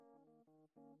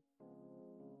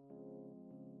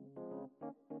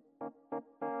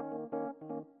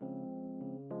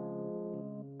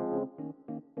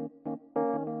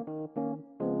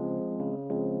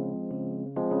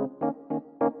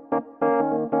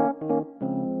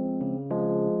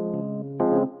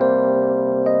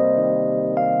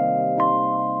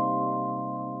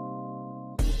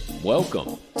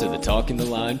Welcome to the Talking the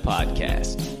Line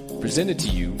podcast, presented to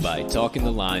you by Talking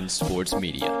the Line Sports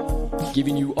Media,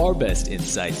 giving you our best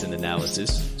insights and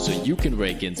analysis so you can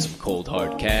rake in some cold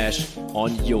hard cash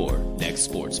on your next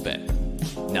sports bet.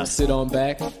 Now sit on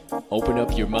back, open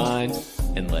up your mind,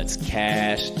 and let's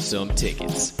cash some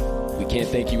tickets. We can't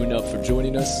thank you enough for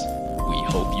joining us. We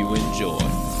hope you enjoy.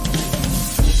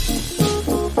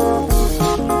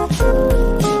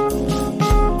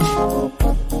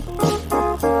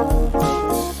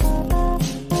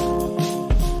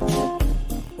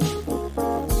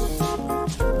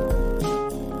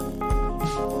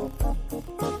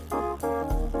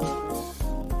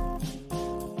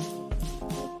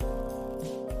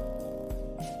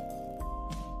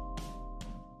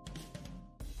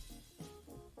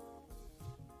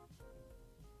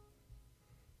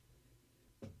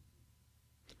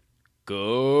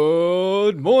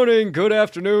 Good morning, good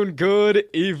afternoon, good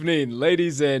evening,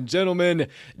 ladies and gentlemen,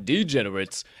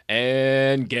 degenerates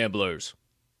and gamblers.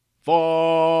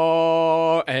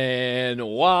 Far and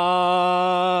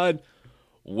wide.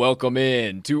 Welcome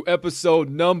in to episode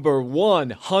number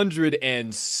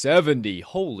 170.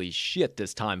 Holy shit,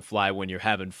 does time fly when you're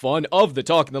having fun, of the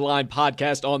Talking the Line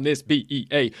podcast on this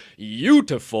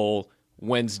beautiful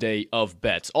Wednesday of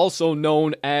Bets, also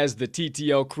known as the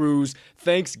TTL Cruise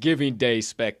Thanksgiving Day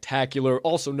Spectacular,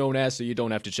 also known as, so you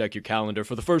don't have to check your calendar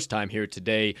for the first time here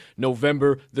today,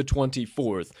 November the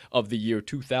 24th of the year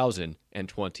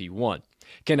 2021.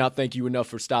 Cannot thank you enough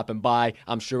for stopping by.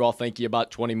 I'm sure I'll thank you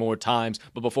about 20 more times,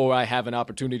 but before I have an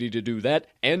opportunity to do that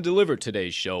and deliver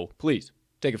today's show, please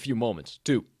take a few moments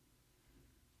to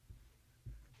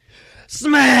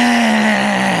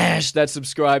smash that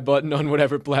subscribe button on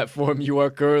whatever platform you are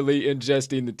currently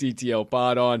ingesting the TTL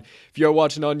pod on. If you're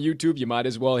watching on YouTube, you might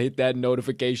as well hit that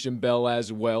notification bell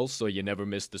as well so you never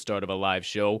miss the start of a live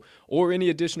show or any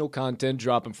additional content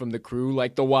dropping from the crew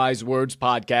like the Wise Words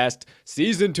podcast,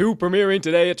 Season 2 premiering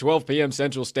today at 12 p.m.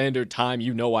 Central Standard Time.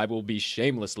 You know I will be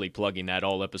shamelessly plugging that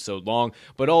all episode long.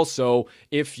 But also,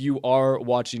 if you are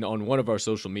watching on one of our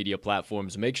social media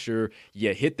platforms, make sure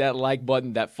you hit that like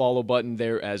button, that follow button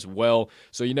there as well,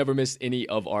 so you never miss any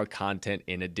of our content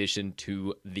in addition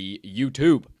to the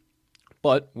YouTube.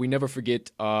 But we never forget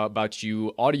about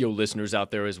you audio listeners out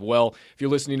there as well. If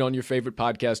you're listening on your favorite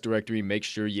podcast directory, make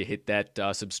sure you hit that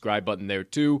subscribe button there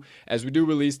too, as we do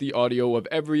release the audio of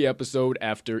every episode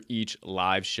after each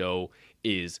live show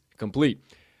is complete.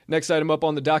 Next item up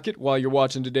on the docket while you're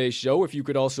watching today's show, if you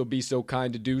could also be so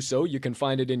kind to do so, you can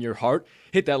find it in your heart.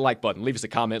 Hit that like button, leave us a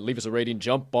comment, leave us a rating,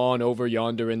 jump on over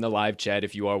yonder in the live chat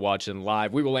if you are watching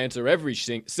live. We will answer every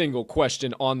single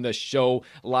question on the show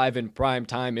live in prime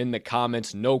time in the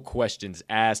comments, no questions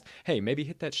asked. Hey, maybe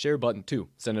hit that share button too.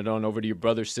 Send it on over to your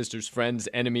brothers, sisters, friends,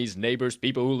 enemies, neighbors,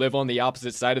 people who live on the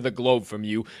opposite side of the globe from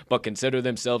you, but consider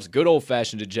themselves good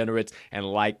old-fashioned degenerates and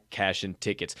like cashing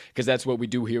tickets, because that's what we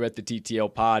do here at the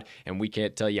TTL Pod. And we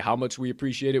can't tell you how much we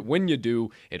appreciate it when you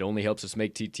do. It only helps us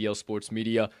make TTL Sports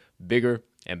Media bigger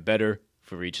and better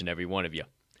for each and every one of you.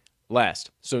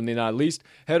 Last, certainly not least,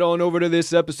 head on over to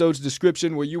this episode's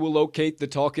description where you will locate the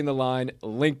Talking the Line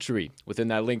link tree. Within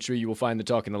that link tree, you will find the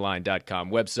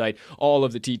TalkingTheLine.com website, all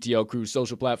of the TTL Crew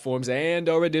social platforms, and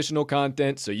our additional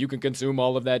content so you can consume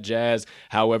all of that jazz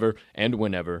however and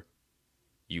whenever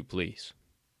you please.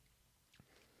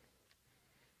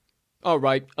 All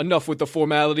right, enough with the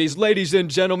formalities. Ladies and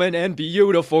gentlemen and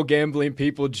beautiful gambling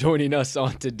people joining us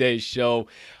on today's show,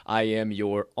 I am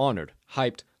your honored,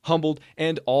 hyped, humbled,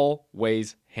 and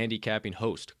always handicapping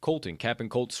host, Colton Cap'n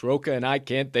Colt Soroka, and I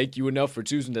can't thank you enough for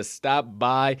choosing to stop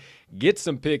by, get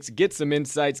some picks, get some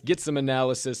insights, get some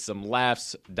analysis, some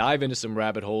laughs, dive into some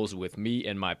rabbit holes with me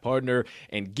and my partner,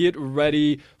 and get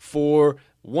ready for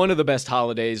one of the best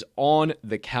holidays on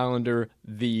the calendar,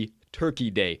 the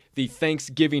Turkey Day, the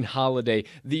Thanksgiving holiday,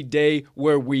 the day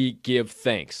where we give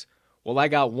thanks. Well, I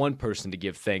got one person to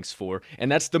give thanks for, and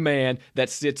that's the man that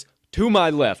sits to my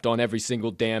left on every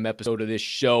single damn episode of this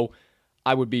show.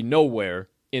 I would be nowhere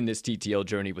in this TTL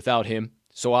journey without him,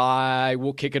 so I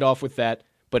will kick it off with that.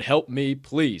 But help me,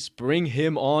 please, bring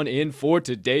him on in for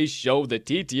today's show, the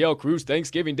TTL Cruise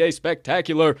Thanksgiving Day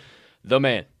Spectacular. The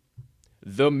man,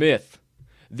 the myth,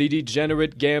 the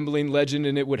degenerate gambling legend,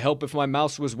 and it would help if my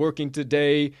mouse was working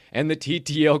today, and the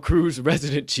TTL Cruise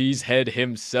resident cheesehead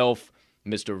himself,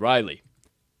 Mr. Riley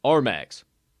R-Mags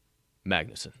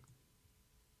Magnuson.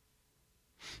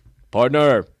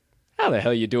 Partner, how the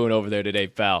hell you doing over there today,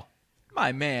 pal?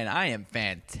 My man, I am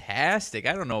fantastic.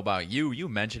 I don't know about you. You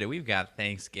mentioned it. We've got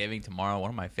Thanksgiving tomorrow, one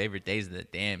of my favorite days of the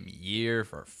damn year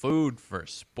for food, for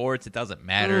sports. It doesn't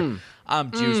matter.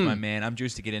 I'm juiced, my man. I'm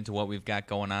juiced to get into what we've got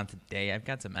going on today. I've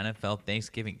got some NFL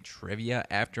Thanksgiving trivia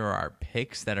after our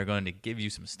picks that are going to give you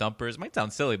some stumpers. Might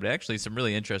sound silly, but actually some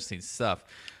really interesting stuff.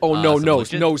 Oh, no,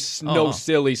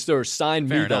 silly, sir. Sign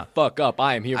me the fuck up.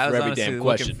 I am here for every damn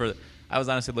question. I was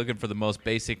honestly looking for the most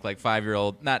basic, like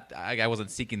 5-year-old. I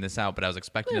wasn't seeking this out, but I was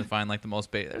expecting to find like the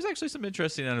most basic. There's actually some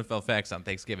interesting NFL facts on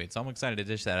Thanksgiving, so I'm excited to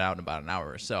dish that out in about an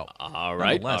hour or so. All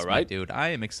right, my dude. I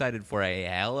am excited for a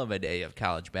hell of a day of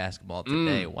college basketball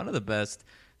today. One of the best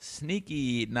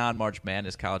sneaky non-March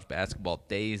Madness college basketball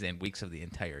days and weeks of the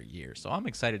entire year. So I'm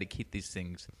excited to keep these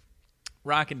things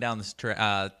rocking down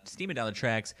the steaming down the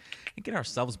tracks and get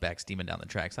ourselves back steaming down the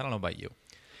tracks. I don't know about you.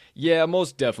 Yeah,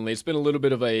 most definitely. It's been a little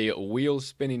bit of a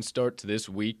wheel-spinning start to this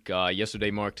week. Yesterday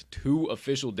marked 2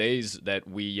 official days that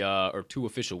or 2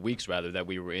 official weeks, rather, that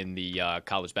we were in the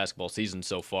college basketball season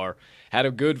so far. Had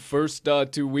a good first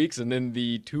 2 weeks, and then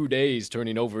the 2 days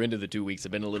turning over into the 2 weeks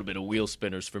have been a little bit of wheel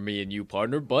spinners for me and you,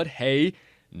 partner. But hey,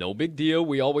 no big deal.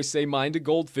 We always say mind a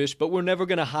goldfish, but we're never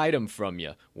going to hide them from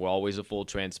you. We're always a full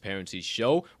transparency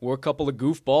show. We're a couple of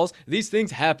goofballs. These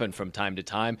things happen from time to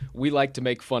time. We like to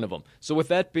make fun of them. So with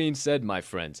that being said, my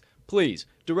friends, please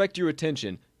direct your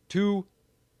attention to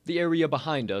the area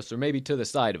behind us, or maybe to the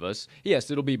side of us. Yes,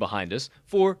 it'll be behind us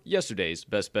for yesterday's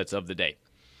Best Bets of the Day.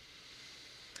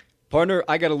 Partner,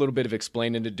 I got a little bit of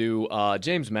explaining to do.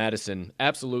 James Madison,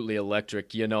 absolutely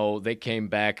electric. You know, they came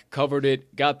back, covered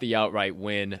it, got the outright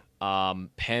win.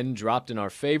 Penn dropped in our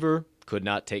favor, could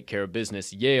not take care of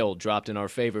business. Yale dropped in our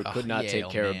favor, could not take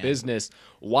care of business.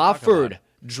 Wofford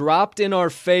dropped in our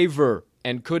favor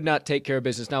and could not take care of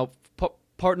business. Now,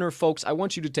 partner, folks, I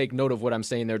want you to take note of what I'm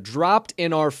saying there. Dropped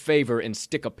in our favor, and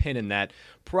stick a pin in that.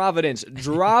 Providence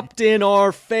dropped in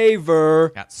our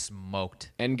favor. Got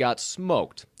smoked. And got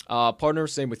smoked. Partner,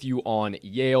 same with you on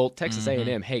Yale. Texas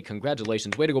A&M, hey,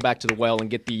 congratulations. Way to go back to the well and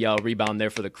get the rebound there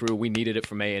for the crew. We needed it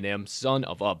from A&M. Son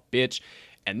of a bitch.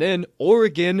 And then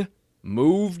Oregon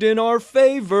moved in our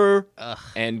favor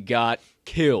and got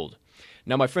killed.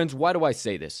 Now, my friends, why do I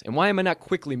say this? And why am I not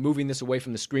quickly moving this away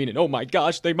from the screen? And, oh, my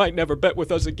gosh, they might never bet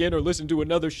with us again or listen to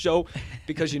another show.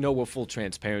 Because, you know, we're full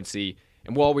transparency,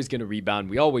 and we're always going to rebound.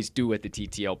 We always do at the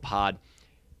TTL pod.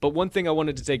 But one thing I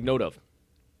wanted to take note of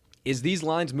is these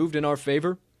lines moved in our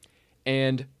favor,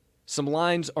 and some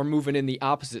lines are moving in the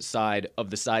opposite side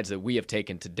of the sides that we have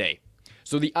taken today.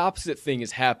 So the opposite thing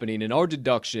is happening, and our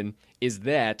deduction is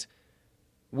that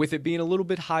with it being a little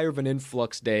bit higher of an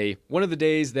influx day, one of the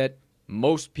days that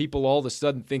most people all of a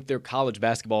sudden think they're college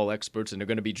basketball experts and they're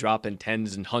going to be dropping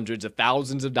tens and hundreds of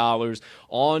thousands of dollars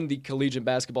on the collegiate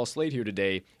basketball slate here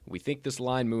today, we think this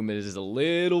line movement is a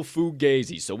little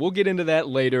fugazi. So we'll get into that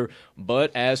later.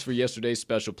 But as for yesterday's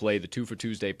special play, the 2 for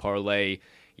Tuesday parlay,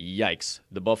 yikes.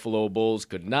 The Buffalo Bulls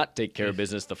could not take care of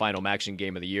business the final action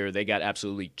game of the year. They got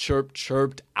absolutely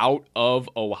chirped out of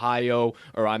Ohio,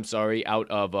 or I'm sorry,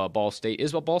 out of Ball State.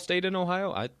 Is Ball State in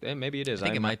Ohio? Maybe it is. I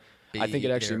think it might. I think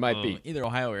it actually might be. Either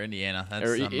Ohio or Indiana. That's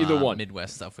or some, either one.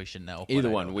 Midwest stuff we should know. Either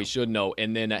one. We should know.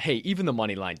 And then, hey, even the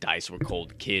money line dice were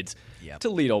cold, kids. Yep.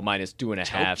 Toledo minus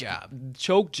 2.5. Job.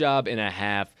 Choke job and a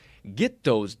half. Get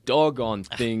those doggone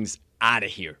things out of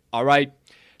here. All right?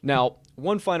 Now,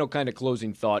 one final kind of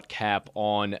closing thought, Cap,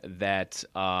 on that,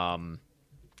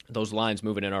 those lines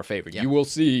moving in our favor. Yep. You will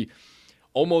see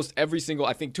almost every single,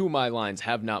 I think 2 of my lines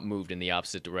have not moved in the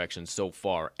opposite direction so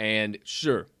far. And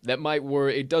sure, that might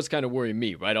worry, it does kind of worry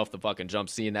me right off the fucking jump,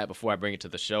 seeing that before I bring it to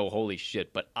the show. Holy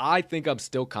shit. But I think I'm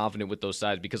still confident with those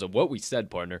sides because of what we said,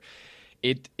 partner.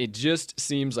 It just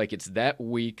seems like it's that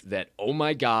week that, oh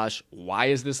my gosh, why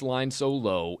is this line so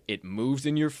low? It moves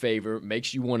in your favor,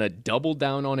 makes you want to double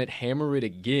down on it, hammer it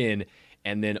again,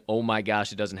 and then, oh my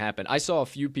gosh, it doesn't happen. I saw a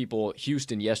few people,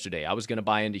 Houston yesterday. I was going to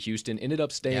buy into Houston, ended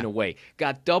up staying away.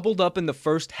 Got doubled up in the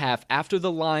first half after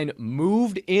the line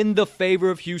moved in the favor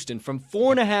of Houston from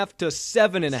 4.5 to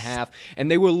 7.5,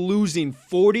 and they were losing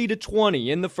 40-20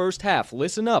 in the first half.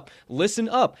 Listen up.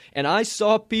 And I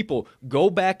saw people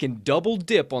go back and double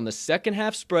dip on the second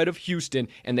half spread of Houston,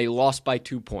 and they lost by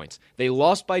 2 points.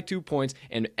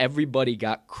 And everybody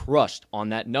got crushed on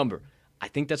that number. I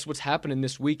think that's what's happening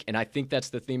this week, and I think that's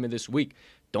the theme of this week.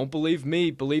 Don't believe me,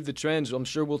 believe the trends. I'm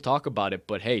sure we'll talk about it,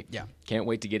 but hey, can't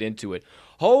wait to get into it.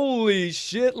 Holy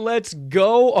shit, let's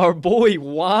go. Our boy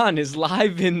Juan is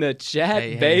live in the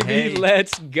chat, baby. Hey.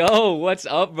 Let's go. What's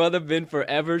up, brother? Been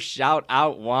forever. Shout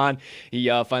out, Juan. He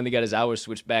finally got his hours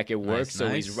switched back at work, so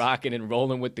he's rocking and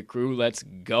rolling with the crew. Let's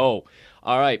go.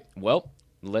 All right, well,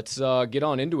 let's get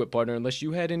on into it, partner, unless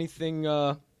you had anything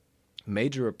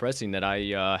major or pressing that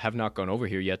I have not gone over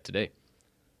here yet today.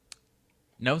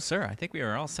 No, sir. I think we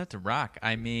are all set to rock.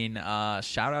 I mean,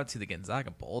 shout out to the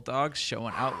Gonzaga Bulldogs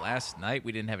showing out last night.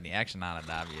 We didn't have any action on it,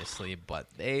 obviously, but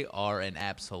they are an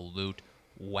absolute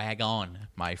wagon,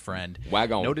 my friend.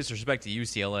 Wagon. No disrespect to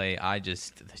UCLA.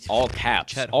 All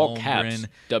caps. Chet All Holmgren, caps.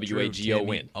 W-A-G-O Drew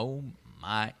win. Timme. Oh,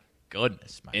 my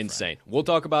goodness, my Insane. friend. We'll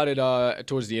talk about it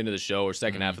towards the end of the show, or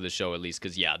second half of the show at least,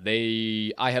 because, yeah,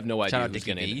 I have no idea Shout out who's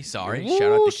Dickie going to V. Sorry.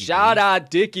 Woo, Shout out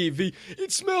Dickie V. Shout out Dickie V.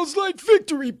 It smells like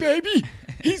victory, baby.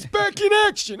 He's back in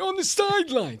action on the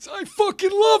sidelines. I fucking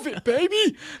love it,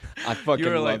 baby. I fucking You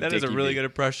were love like, that Dickie is a really V. good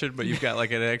impression, but you've got like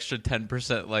an extra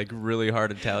 10% like really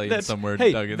hard Italian somewhere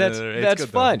hey, dug in that's, there. It's that's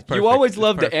good, though. fine. It's You perfect. always It's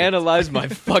love perfect. to analyze my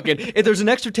fucking. If there's an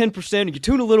extra 10%, you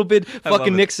tune a little bit. love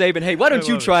Fucking it. Nick Saban. Hey, why don't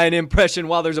you love try an impression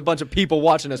while there's a bunch of people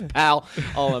watching us, pal?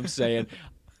 All I'm saying.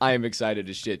 I am excited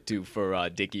as shit too for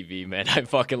Dickie V, man. I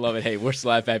fucking love it. Hey, we're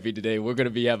slap happy today. We're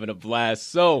gonna be having a blast.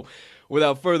 So,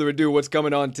 without further ado, what's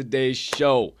coming on today's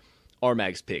show?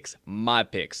 RMAG's picks, my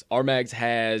picks. RMAG's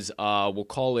has, we'll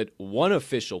call it one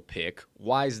official pick.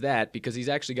 Why is that? Because he's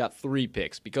actually got 3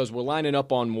 picks. Because we're lining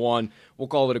up on one, we'll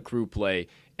call it a crew play.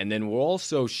 And then we're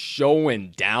also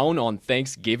showing down on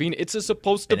Thanksgiving. It's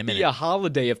supposed to be a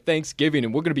holiday of Thanksgiving,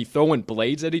 and we're going to be throwing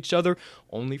blades at each other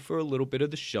only for a little bit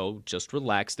of the show. Just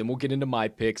relax. Then we'll get into my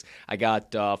picks. I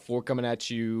got 4 coming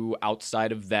at you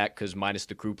outside of that because minus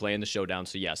the crew play and the showdown.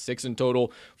 So, yeah, 6 in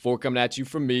total, 4 coming at you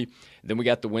from me. Then we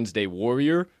got the Wednesday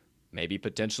Warrior. Maybe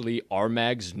potentially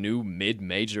RMAG's new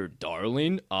mid-major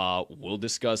darling. We'll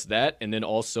discuss that. And then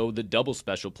also the double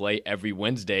special play every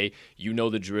Wednesday. You know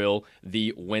the drill,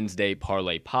 the Wednesday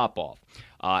Parlay Pop-Off.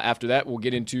 After that, we'll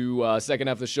get into second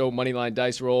half of the show, Moneyline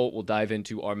Dice Roll. We'll dive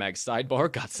into RMAG's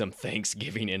Sidebar. Got some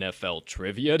Thanksgiving NFL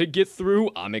trivia to get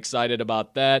through. I'm excited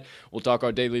about that. We'll talk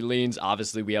our daily leans.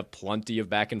 Obviously, we have plenty of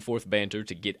back and forth banter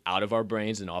to get out of our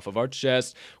brains and off of our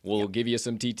chest. We'll give you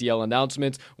some TTL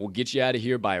announcements. We'll get you out of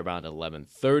here by around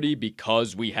 11:30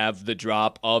 because we have the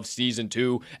drop of Season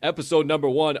 2, Episode number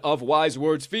 1 of Wise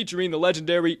Words featuring the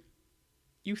legendary...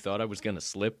 You thought I was going to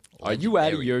slip? Are you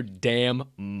out of your damn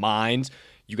minds?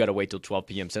 You got to wait till 12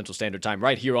 p.m. Central Standard Time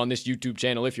right here on this YouTube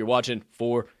channel if you're watching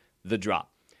for the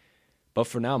drop. But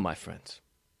for now, my friends,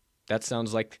 that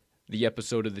sounds like the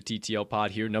episode of the TTL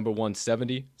pod here, number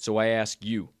 170. So I ask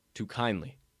you to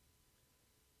kindly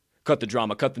cut the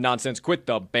drama, cut the nonsense, quit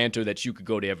the banter that you could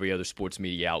go to every other sports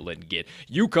media outlet and get.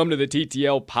 You come to the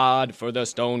TTL pod for the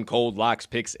stone cold locks,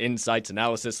 picks, insights,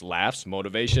 analysis, laughs,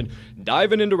 motivation,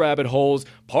 diving into rabbit holes,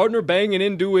 partner banging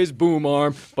into his boom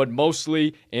arm, but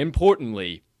mostly,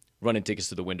 importantly, running tickets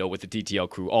to the window with the TTL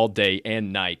crew all day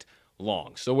and night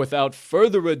long. So without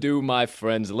further ado, my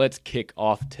friends, let's kick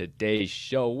off today's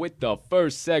show with the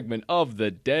first segment of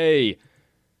the day.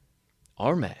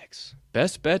 RMAG's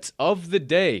best bets of the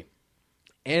day.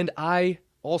 And I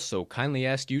also kindly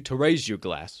ask you to raise your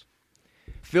glass,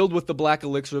 filled with the black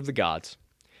elixir of the gods,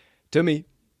 to me,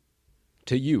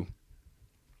 to you,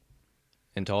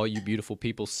 and to all you beautiful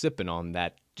people sipping on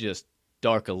that just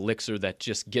dark elixir that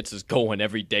just gets us going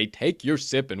every day. Take your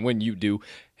sip, and when you do,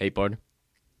 hey, partner,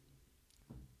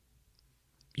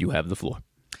 you have the floor.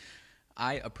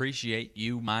 I appreciate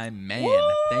you, my man. Woo!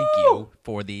 Thank you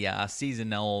for the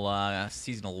seasonal,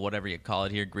 whatever you call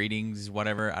it here. Greetings,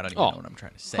 whatever. I don't even know what I'm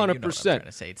trying to say. 100%. You know what I'm trying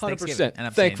to say. It's Thanksgiving, 100%. and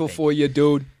I'm Thankful saying for you,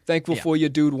 dude. Thankful Yeah. for you,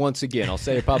 dude, once again. I'll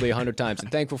say it probably 100 times. And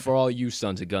thankful for all you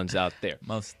sons of guns out there.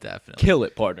 Most definitely. Kill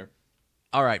it, partner.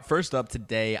 All right, first up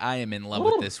today, I am in love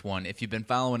with this one. If you've been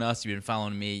following us, you've been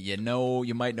following me,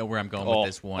 you might know where I'm going with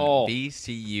this one.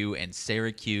 VCU and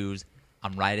Syracuse.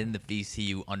 I'm riding the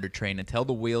VCU under train until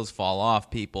the wheels fall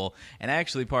off, people. And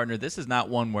actually, partner, this is not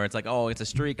one where it's like, oh, it's a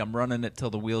streak. I'm running it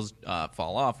till the wheels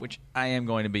fall off, which I am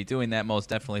going to be doing that most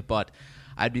definitely. But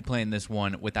I'd be playing this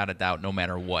one without a doubt no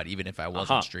matter what, even if I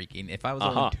wasn't streaking. If I was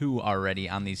only 2 already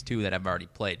on these 2 that I've already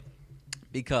played.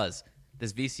 Because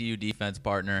this VCU defense,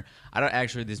 partner,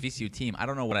 this VCU team, I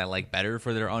don't know what I like better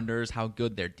for their unders, how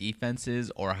good their defense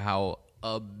is, or how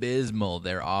abysmal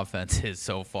their offense is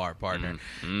so far, partner.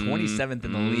 27th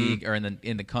in the league, or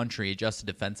in the country, adjusted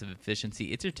defensive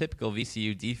efficiency. It's your typical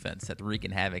VCU defense that's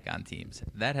wreaking havoc on teams.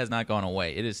 That has not gone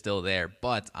away. It is still there.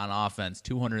 But on offense,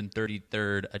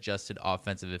 233rd adjusted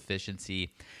offensive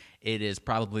efficiency. It is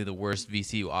probably the worst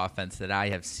VCU offense that I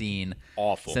have seen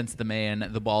since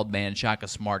the bald man, Shaka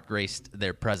Smart, graced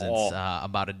their presence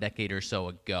about a decade or so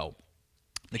ago.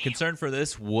 The concern for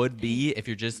this would be, if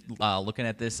you're just looking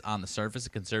at this on the surface, a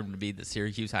concern would be the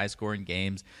Syracuse high-scoring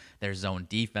games, their zone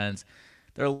defense.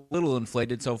 They're a little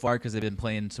inflated so far because they've been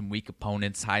playing some weak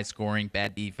opponents, high scoring,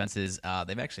 bad defenses.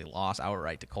 They've actually lost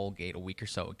outright to Colgate a week or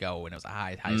so ago, and it was a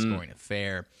high scoring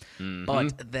affair.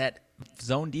 But that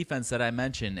zone defense that I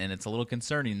mentioned, and it's a little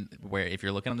concerning where if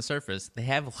you're looking on the surface, they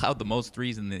have allowed the most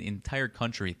threes in the entire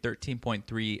country,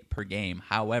 13.3 per game.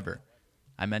 However,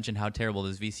 I mentioned how terrible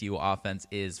this VCU offense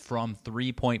is from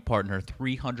three-point partner,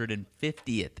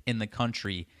 350th in the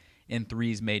country in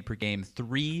threes made per game,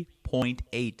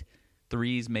 3.8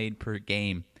 threes made per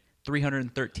game,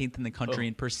 313th in the country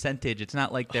in percentage. It's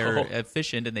not like they're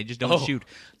efficient and they just don't shoot.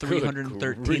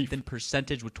 313th in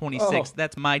percentage with 26.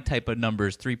 That's my type of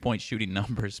numbers, three-point shooting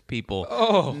numbers,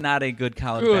 people. Not a good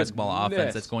college basketball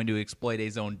offense that's going to exploit a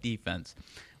zone defense.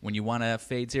 When you want to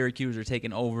fade Syracuse or take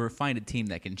an over, find a team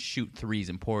that can shoot threes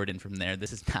and pour it in from there.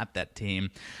 This is not that team.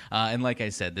 And like I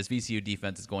said, this VCU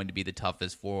defense is going to be the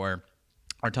toughest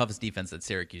defense that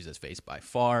Syracuse has faced by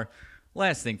far.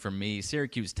 Last thing for me,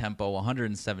 Syracuse tempo,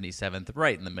 177th,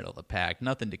 right in the middle of the pack.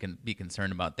 Nothing to be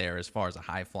concerned about there as far as a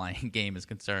high-flying game is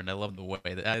concerned. I love the way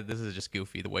that this is just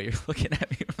goofy, the way you're looking at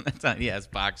me from that tiny ass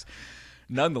box.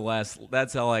 Nonetheless,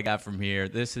 that's all I got from here.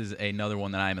 This is another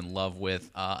one that I'm in love with.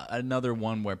 Another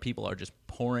one where people are just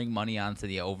pouring money onto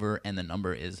the over, and the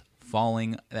number is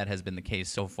falling. That has been the case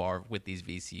so far with these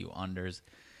VCU unders.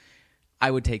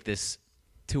 I would take this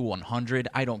to 100.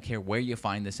 I don't care where you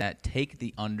find this at. Take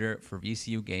the under for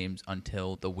VCU games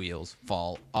until the wheels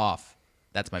fall off.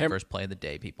 That's my first play of the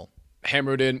day, people.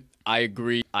 Hammered in. I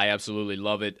agree. I absolutely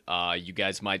love it. You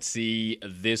guys might see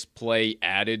this play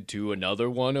added to another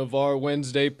one of our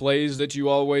Wednesday plays that you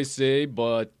always say,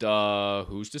 but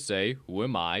who's to say? Who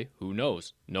am I? Who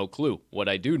knows? No clue. What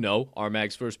I do know,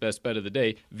 RMAG's first best bet of the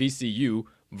day, VCU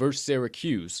versus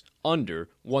Syracuse, under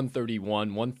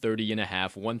 131, 130 and a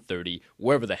half, 130,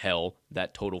 wherever the hell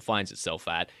that total finds itself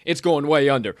at. It's going way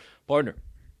under. Partner,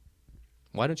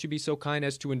 why don't you be so kind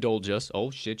as to indulge us?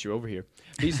 Oh, shit, you're over here.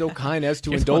 Be so kind as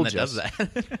to indulge us.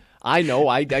 I know,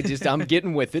 I'm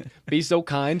getting with it. Be so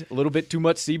kind. A little bit too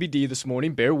much CBD this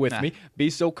morning. Bear with me. Be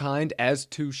so kind as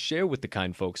to share with the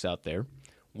kind folks out there.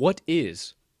 What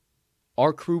is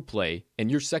our crew play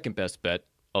and your second best bet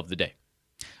of the day?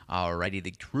 Alrighty,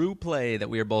 the crew play that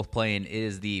we are both playing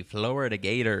is the Florida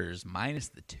Gators minus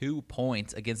the 2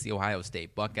 points against the Ohio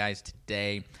State Buckeyes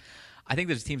today. I think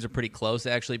those teams are pretty close,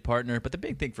 actually, partner. But the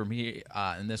big thing for me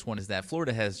in this one is that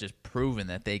Florida has just proven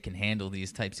that they can handle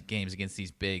these types of games against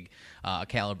these big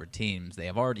caliber teams. They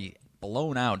have already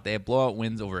blown out. They have blowout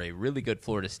wins over a really good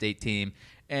Florida State team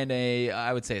and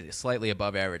I would say, a slightly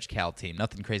above average Cal team.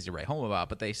 Nothing crazy to write home about,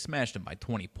 but they smashed them by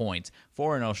 20 points,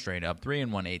 4-0 straight up,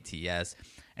 3-1 ATS.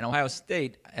 And Ohio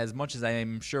State, as much as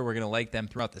I'm sure we're going to like them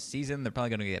throughout the season, they're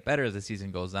probably going to get better as the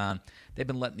season goes on. They've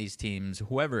been letting these teams,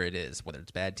 whoever it is, whether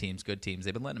it's bad teams, good teams,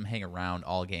 they've been letting them hang around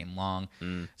all game long.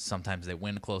 Sometimes they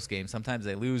win close games. Sometimes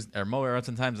they lose, or more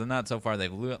sometimes than not. So far,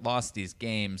 they've lost these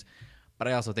games. But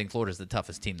I also think Florida's the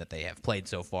toughest team that they have played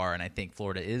so far, and I think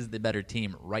Florida is the better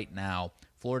team right now.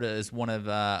 Florida is one of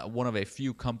a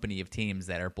few company of teams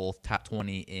that are both top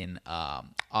 20 in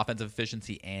offensive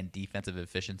efficiency and defensive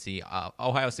efficiency.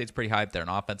 Ohio State's pretty high up there in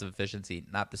offensive efficiency,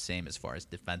 not the same as far as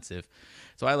defensive.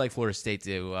 So I like Florida State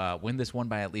to win this one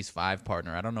by at least 5,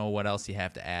 partner. I don't know what else you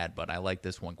have to add, but I like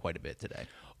this one quite a bit today.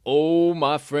 Oh,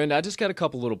 my friend, I just got a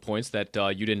couple little points that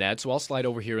you didn't add, so I'll slide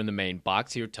over here in the main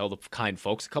box here, tell the kind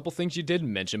folks a couple things you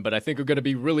didn't mention, but I think are going to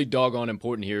be really doggone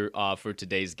important here for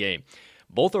today's game.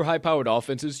 Both are high-powered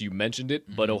offenses. You mentioned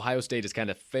it, but Ohio State has kind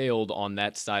of failed on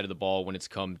that side of the ball when it's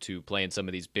come to playing some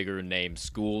of these bigger-name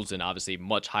schools and obviously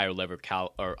much higher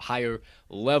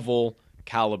level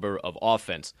caliber of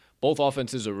offense. Both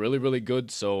offenses are really, really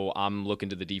good, so I'm looking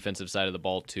to the defensive side of the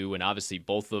ball too, and obviously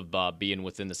both of being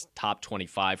within the top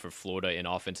 25 for Florida in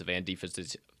offensive and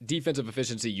defensive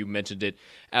efficiency. You mentioned it,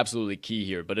 absolutely key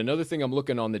here. But another thing I'm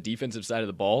looking on the defensive side of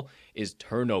the ball is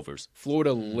turnovers.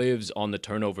 Florida lives on the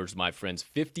turnovers, my friends.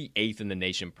 58th in the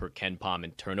nation per KenPom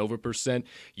in turnover percent.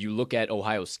 You look at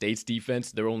Ohio State's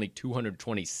defense, they're only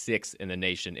 226th in the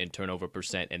nation in turnover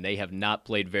percent, and they have not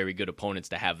played very good opponents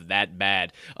to have that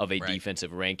bad of a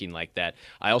defensive ranking like that.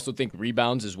 I also think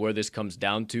rebounds is where this comes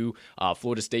down to.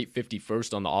 Florida State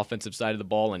 51st on the offensive side of the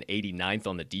ball and 89th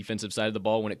on the defensive side of the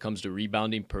ball when it comes to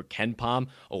rebounding per KenPom.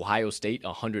 Ohio State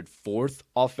 104th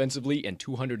offensively and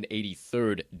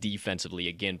 283rd defensively,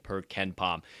 again, per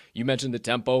KenPom. You mentioned the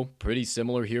tempo, pretty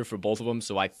similar here for both of them,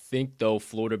 so I think, though,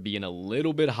 Florida being a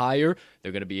little bit higher,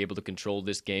 they're going to be able to control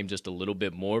this game just a little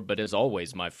bit more. But as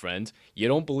always, my friends, you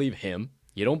don't believe him,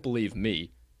 you don't believe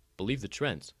me, believe the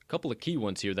trends. A couple of key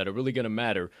ones here that are really going to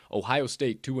matter. Ohio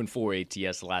State 2-4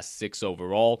 ATS last 6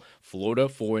 overall. Florida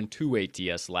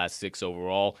 4-2 ATS last 6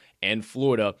 overall. And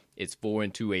Florida is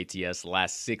 4-2 ATS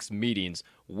last 6 meetings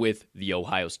with the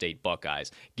Ohio State Buckeyes.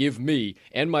 Give me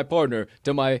and my partner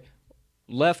to my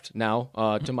left now,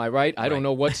 to my right. I don't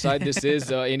know what side this is.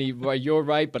 You're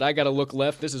right, but I got to look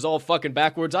left. This is all fucking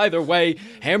backwards. Either way,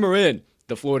 hammer in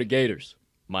the Florida Gators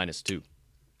 -2.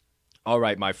 All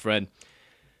right, my friend.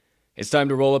 It's time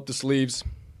to roll up the sleeves.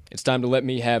 It's time to let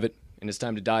me have it. And it's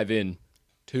time to dive in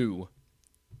to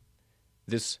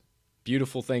this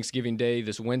beautiful Thanksgiving Day,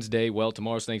 this Wednesday. Well,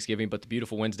 tomorrow's Thanksgiving, but the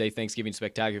beautiful Wednesday Thanksgiving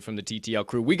Spectacular from the TTL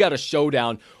crew. We got a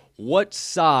showdown. What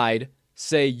side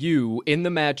say you in the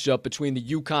matchup between the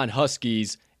UConn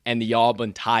Huskies and the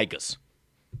Auburn Tigers?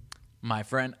 My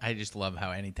friend, I just love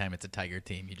how anytime it's a Tiger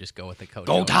team, you just go with the coach.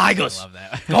 Go Tigers! I love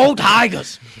that. Go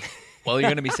Tigers! Well,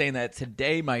 you're going to be saying that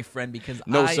today, my friend, because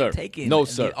No, I'm sir. taking No,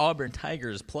 sir. the Auburn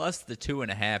Tigers plus the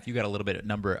 2.5. You got a little bit of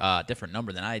different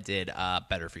number than I did.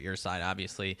 Better for your side,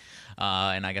 obviously.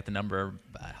 And I got the number,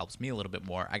 helps me a little bit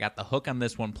more. I got the hook on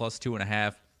this one, plus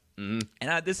 2.5. And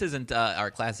this isn't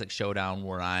our classic showdown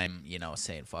where I'm,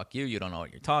 saying, fuck you, you don't know what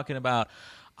you're talking about.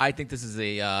 I think this is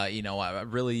a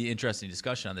really interesting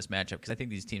discussion on this matchup because I think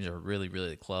these teams are really,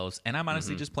 really close. And I'm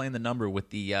honestly just playing the number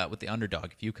with the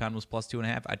underdog. If UConn was plus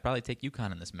 2.5, I'd probably take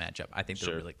UConn in this matchup. I think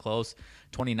they're really close.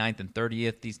 29th and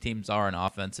 30th, these teams are in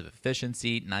offensive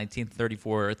efficiency. 19th,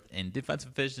 34th in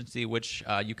defensive efficiency, which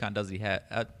UConn does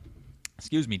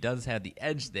have the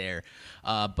edge there.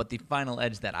 But the final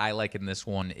edge that I like in this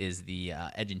one is the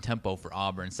edge in tempo for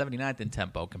Auburn. 79th in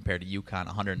tempo compared to UConn,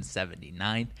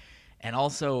 179th. And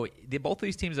also, both of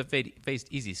these teams have faced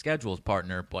easy schedules,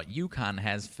 partner, but UConn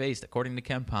has faced, according to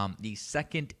KenPom, the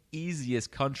second easiest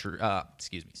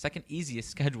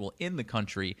schedule in the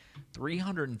country,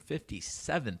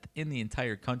 357th in the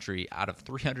entire country out of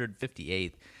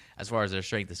 358th. As far as their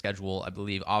strength of schedule, I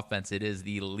believe offense, it is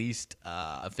the least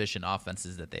efficient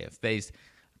offenses that they have faced.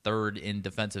 Third in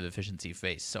defensive efficiency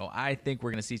faced. So I think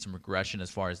we're going to see some regression as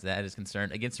far as that is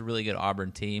concerned against a really good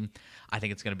Auburn team. I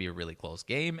think it's going to be a really close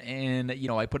game. And,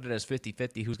 I put it as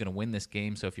 50-50 who's going to win this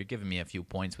game. So if you're giving me a few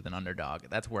points with an underdog,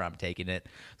 that's where I'm taking it.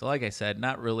 So like I said,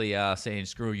 not really saying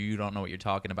screw you, you don't know what you're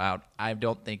talking about. I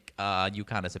don't think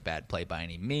UConn is a bad play by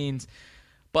any means.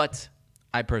 But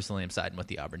I personally am siding with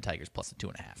the Auburn Tigers plus a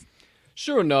 2.5.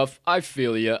 Sure enough, I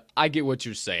feel you. I get what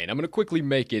you're saying. I'm going to quickly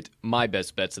make it my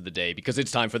best bets of the day because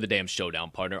it's time for the damn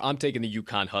showdown, partner. I'm taking the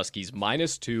UConn Huskies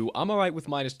 -2. I'm all right with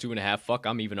 -2.5. Fuck,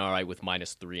 I'm even all right with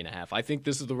 -3.5. I think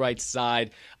this is the right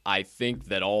side. I think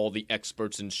that all the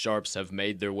experts and sharps have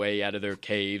made their way out of their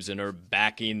caves and are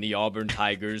backing the Auburn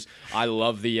Tigers. I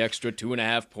love the extra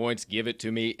 2.5 points. Give it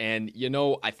to me. And,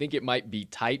 I think it might be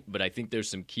tight, but I think there's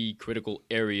some key critical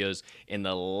areas in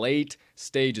the late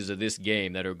stages of this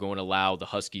game that are going to allow the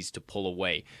Huskies to pull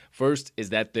away. First is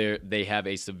that they have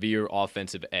a severe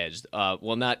offensive edge.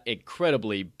 Well, not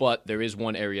incredibly, but there is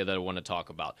one area that I want to talk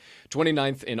about.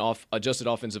 29th in adjusted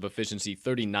offensive efficiency,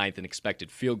 39th in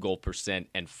expected field goal percent,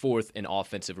 and 4th in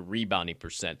offensive rebounding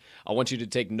percent. I want you to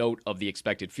take note of the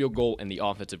expected field goal and the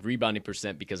offensive rebounding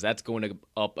percent because that's going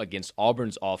up against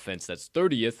Auburn's offense. That's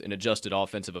 30th in adjusted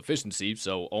offensive efficiency,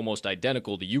 so almost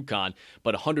identical to UConn,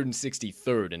 but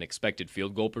 163rd in expected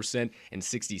field goal percent and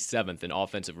 67th in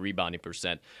offensive rebounding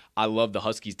percent. I love the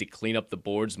Huskies to clean up the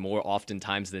boards more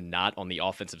oftentimes than not on the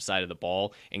offensive side of the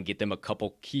ball and get them a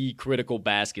couple key critical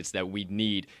baskets that we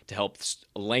need to help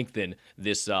lengthen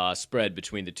this spread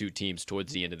between the two teams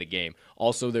towards the end of the game.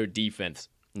 Also, their defense.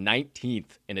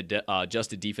 19th in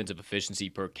adjusted defensive efficiency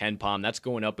per KenPom. That's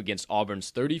going up against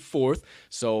Auburn's 34th,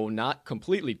 so not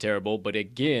completely terrible, but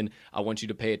again, I want you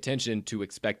to pay attention to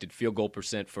expected field goal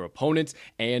percent for opponents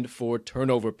and for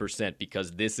turnover percent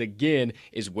because this, again,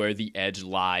 is where the edge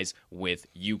lies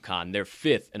with UConn. They're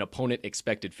 5th in opponent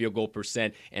expected field goal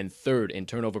percent and 3rd in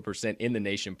turnover percent in the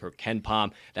nation per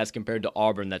KenPom. That's compared to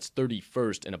Auburn. That's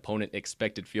 31st in opponent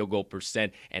expected field goal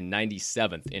percent and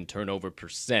 97th in turnover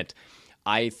percent.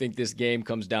 I think this game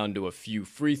comes down to a few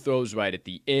free throws right at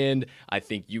the end. I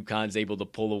think UConn's able to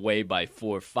pull away by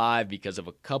 4 or 5 because of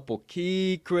a couple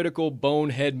key critical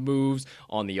bonehead moves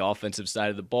on the offensive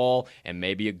side of the ball and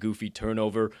maybe a goofy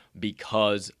turnover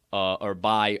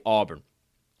by Auburn.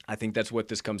 I think that's what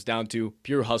this comes down to.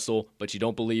 Pure hustle, but you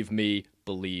don't believe me,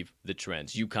 believe the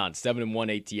trends. UConn 7-1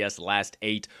 ATS last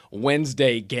 8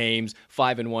 Wednesday games,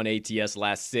 5-1 ATS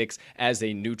last 6 as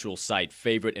a neutral site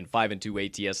favorite, and 5-2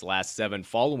 ATS last 7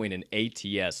 following an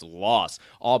ATS loss.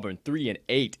 Auburn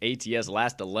 3-8 ATS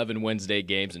last 11 Wednesday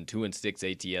games and 2-6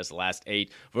 ATS last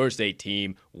 8 versus a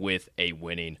team with a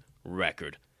winning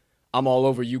record. I'm all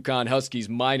over UConn Huskies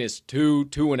 -2,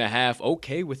 2.5,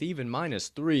 okay with even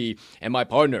 -3. And my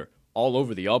partner, all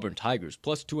over the Auburn Tigers,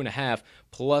 +2.5,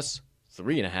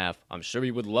 +3.5. I'm sure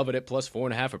he would love it at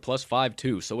 +4.5 or +5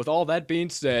 too. So with all that being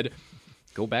said,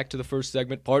 go back to the first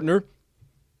segment, partner.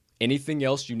 Anything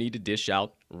else you need to dish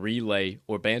out, relay,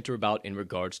 or banter about in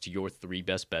regards to your 3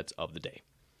 best bets of the day?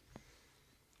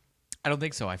 I don't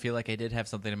think so. I feel like I did have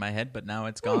something in my head, but now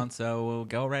it's gone. So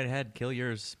go right ahead, kill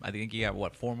yours. I think you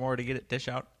got 4 more to get it dish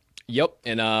out. Yep,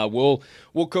 and we'll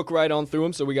cook right on through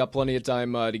them, so we got plenty of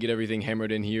time to get everything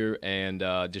hammered in here and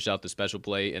dish out the special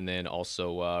play, and then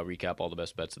also recap all the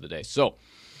best bets of the day. So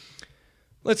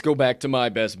let's go back to my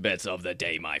best bets of the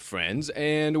day, my friends,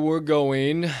 and we're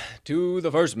going to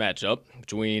the first matchup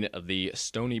between the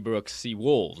Stony Brook Sea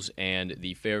Wolves and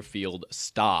the Fairfield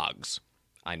Stags.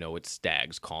 I know it's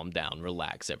Stags. Calm down.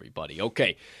 Relax, everybody.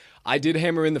 Okay. I did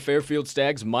hammer in the Fairfield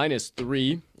Stags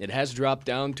 -3. It has dropped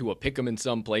down to a pick'em in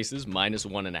some places,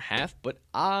 -1.5, but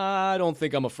I don't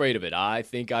think I'm afraid of it. I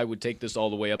think I would take this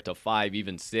all the way up to 5,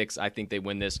 even 6. I think they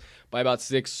win this by about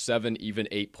 6, 7, even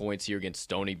 8 points here against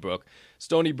Stony Brook.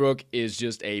 Stony Brook is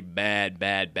just a bad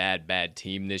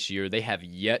team this year. They have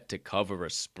yet to cover a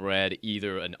spread,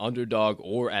 either an underdog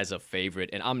or as a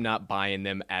favorite, and I'm not buying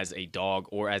them as a dog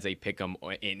or as a pick'em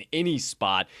in any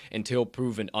spot until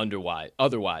proven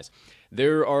otherwise.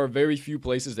 There are very few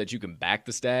places that you can back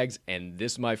the Stags, and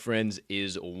this, my friends,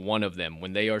 is one of them.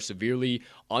 When they are severely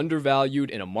undervalued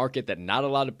in a market that not a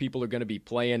lot of people are going to be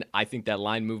playing, I think that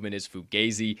line movement is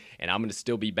fugazi, and I'm going to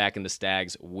still be backing the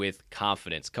Stags with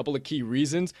confidence. Couple of key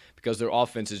reasons, because their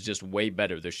offense is just way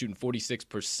better. They're shooting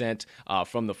 46%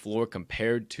 from the floor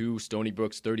compared to Stony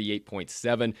Brook's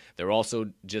 38.7. They're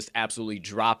also just absolutely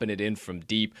dropping it in from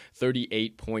deep,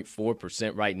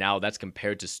 38.4% right now. That's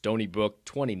compared to Stony Brook,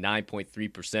 29.3%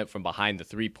 from behind the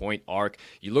three-point arc.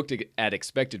 You looked at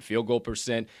expected field goal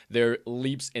percent, they're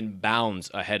leaps and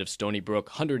bounds ahead of Stony Brook.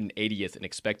 180th in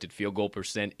expected field goal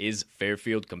percent is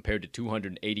Fairfield compared to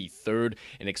 283rd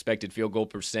in expected field goal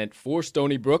percent for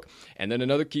Stony Brook. And then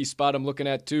another key spot I'm looking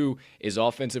at too is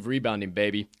offensive rebounding,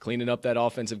 baby. Cleaning up that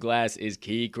offensive glass is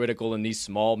key, critical in these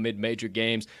small mid-major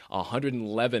games.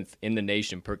 111th in the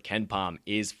nation per KenPom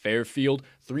is Fairfield.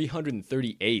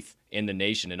 338th in the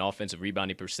nation in offensive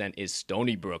rebounding percent is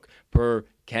Stony Brook per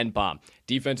KenPom.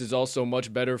 Defense is also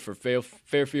much better for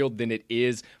Fairfield than it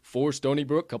is for Stony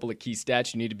Brook. Couple of key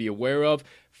stats you need to be aware of.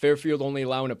 Fairfield only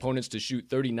allowing opponents to shoot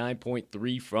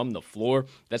 39.3 from the floor.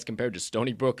 That's compared to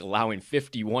Stony Brook allowing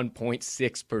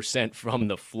 51.6% from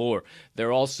the floor.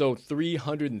 They're also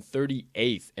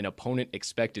 338th in opponent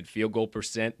expected field goal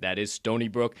percent. That is Stony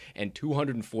Brook, and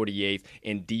 248th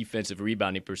in defensive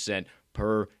rebounding percent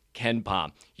per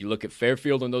KenPom. You look at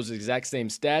Fairfield on those exact same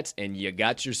stats, and you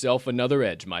got yourself another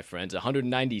edge, my friends.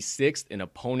 196th in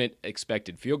opponent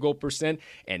expected field goal percent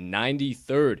and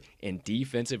 93rd in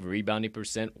defensive rebounding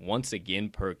percent, once again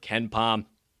per KenPom.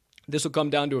 This will come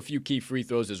down to a few key free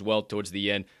throws as well towards the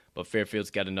end, but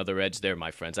Fairfield's got another edge there,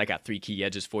 my friends. I got 3 key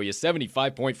edges for you.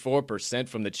 75.4%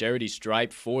 from the charity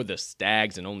stripe for the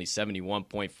Stags and only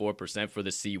 71.4% for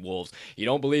the Sea Wolves. You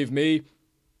don't believe me?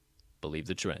 Believe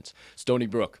the trends. Stony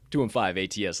Brook,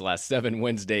 2-5 ATS last 7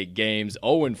 Wednesday games,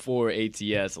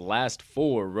 0-4 ATS last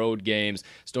 4 road games.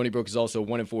 Stony Brook is also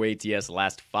 1-4 ATS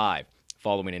last 5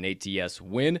 following an ATS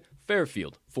win.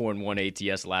 Fairfield,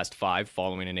 4-1 ATS last 5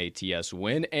 following an ATS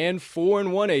win, and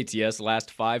 4-1 ATS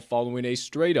last 5 following a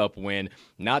straight-up win.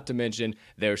 Not to mention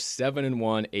their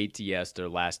 7-1 ATS their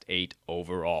last 8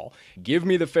 overall. Give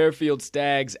me the Fairfield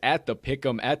Stags at the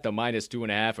pick'em at the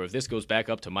 -2.5, or if this goes back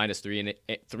up to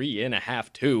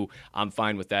 -3.5 too, I'm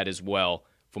fine with that as well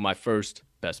for my first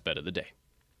best bet of the day.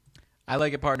 I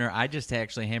like it, partner. I just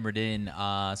actually hammered in,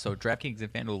 so DraftKings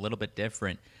and FanDuel a little bit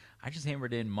different. I just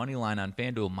hammered in Moneyline on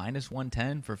FanDuel,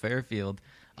 -110 for Fairfield.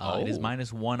 It is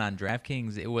 -1 on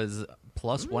DraftKings. It was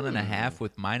 +1.5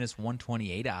 with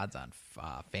 -128 odds on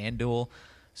FanDuel.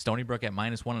 Stony Brook at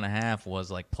 -1.5 was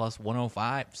like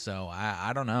 +105. So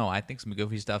I don't know. I think some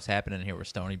goofy stuff's happening here with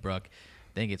Stony Brook.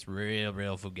 I think it's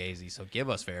real fugazi. So give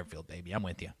us Fairfield, baby. I'm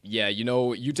with you. Yeah, you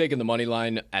know, you taking the money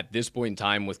line at this point in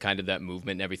time with kind of that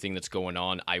movement and everything that's going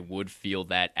on, I would feel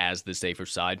that as the safer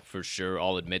side for sure.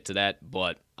 I'll admit to that,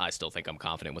 but I still think I'm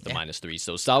confident with the -3.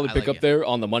 So solid pick up there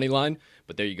on the money line,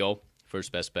 but there you go.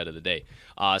 First best bet of the day.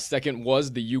 Second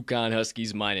was the UConn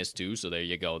Huskies -2. So there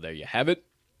you go. There you have it.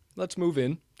 Let's move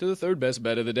in to the third best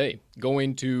bet of the day.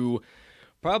 Going to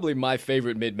probably my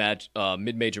favorite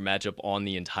mid-major matchup on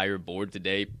the entire board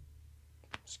today.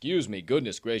 Excuse me,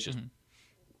 goodness gracious.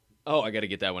 Oh, I got to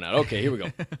get that one out. Okay, here we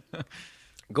go.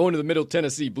 Going to the Middle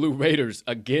Tennessee Blue Raiders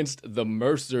against the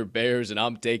Mercer Bears, and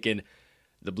I'm taking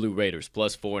the Blue Raiders,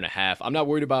 plus 4.5. I'm not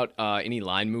worried about any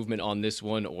line movement on this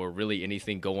one or really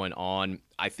anything going on.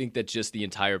 I think that just the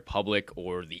entire public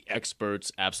or the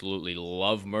experts absolutely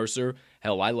love Mercer.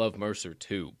 Hell, I love Mercer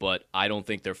too, but I don't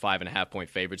think they're 5.5-point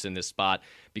favorites in this spot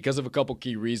because of a couple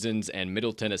key reasons, and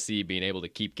Middle Tennessee being able to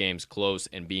keep games close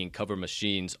and being cover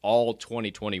machines all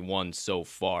 2021 so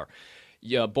far.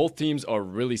 Yeah, both teams are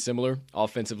really similar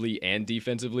offensively and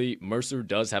defensively. Mercer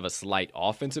does have a slight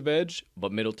offensive edge,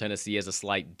 but Middle Tennessee has a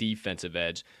slight defensive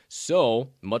edge.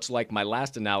 So, much like my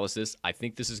last analysis, I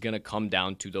think this is going to come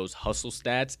down to those hustle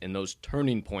stats and those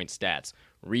turning point stats.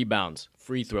 Rebounds,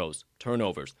 free throws,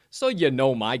 turnovers. So you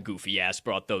know my goofy ass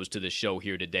brought those to the show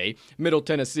here today. Middle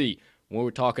Tennessee, when we're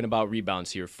talking about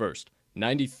rebounds here first.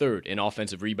 93rd in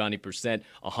offensive rebounding percent,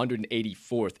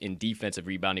 184th in defensive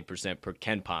rebounding percent per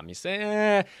KenPom. You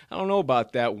say, I don't know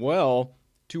about that. Well,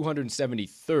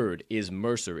 273rd is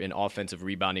Mercer in offensive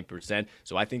rebounding percent,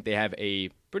 so I think they have a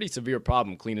pretty severe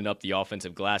problem cleaning up the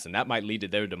offensive glass, and that might lead to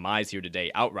their demise here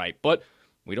today outright. But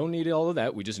we don't need all of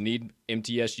that. We just need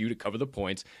MTSU to cover the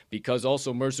points because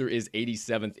also Mercer is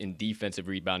 87th in defensive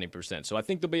rebounding percent. So I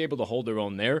think they'll be able to hold their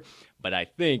own there, but I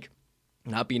think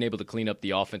not being able to clean up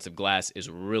the offensive glass is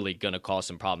really going to cause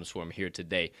some problems for him here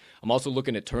today. I'm also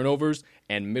looking at turnovers,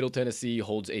 and Middle Tennessee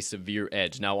holds a severe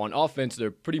edge. Now, on offense,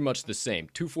 they're pretty much the same.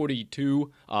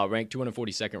 242 ranked,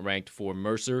 242nd ranked for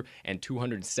Mercer, and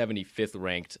 275th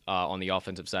ranked on the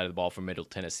offensive side of the ball for Middle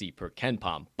Tennessee per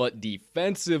KenPom. But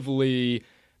defensively,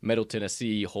 Middle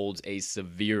Tennessee holds a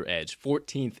severe edge,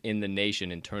 14th in the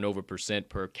nation in turnover percent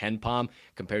per KenPom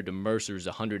compared to Mercer's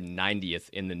 190th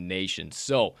in the nation.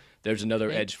 So there's another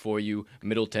edge for you.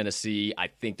 Middle Tennessee, I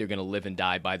think they're going to live and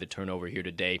die by the turnover here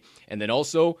today. And then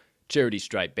also, charity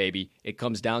stripe, baby. It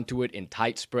comes down to it in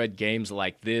tight spread games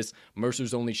like this.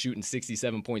 Mercer's only shooting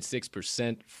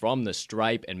 67.6% from the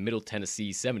stripe, and Middle Tennessee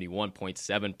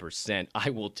 71.7%. I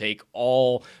will take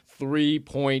all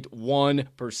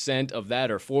 3.1% of that,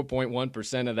 or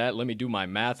 4.1% of that. Let me do my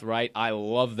math right. I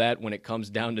love that when it comes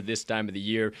down to this time of the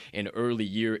year in early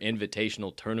year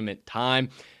invitational tournament time.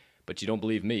 But you don't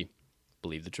believe me.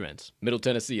 Believe the trends. Middle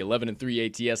Tennessee,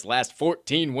 11-3 ATS. Last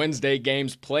 14 Wednesday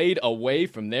games played away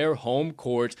from their home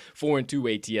court.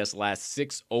 4-2 ATS last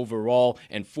 6 overall,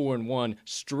 and 4-1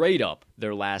 straight up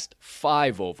their last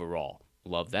 5 overall.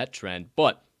 Love that trend.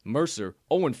 But Mercer,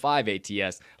 0-5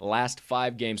 ATS, last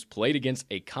 5 games played against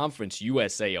a Conference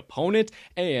USA opponent,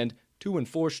 and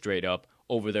 2-4 straight up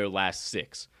over their last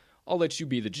 6. I'll let you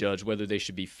be the judge whether they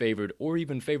should be favored or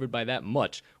even favored by that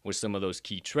much with some of those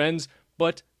key trends,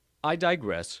 but I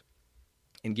digress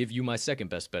and give you my second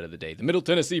best bet of the day. The Middle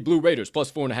Tennessee Blue Raiders,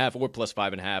 plus 4.5 or plus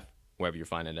 5.5, wherever you're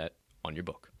finding that on your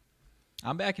book.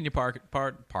 I'm backing you,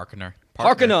 Parkiner.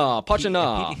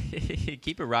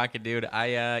 Keep it rocking, dude.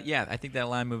 I think that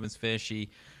line movement's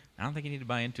fishy. I don't think you need to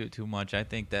buy into it too much. I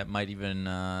think that might even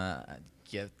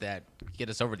get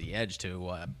us over the edge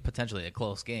to potentially a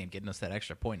close game, getting us that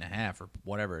extra 1.5 or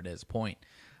whatever it is point.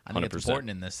 I think 100%. It's important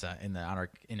in this in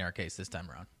our case this time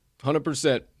around.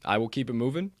 100%. I will keep it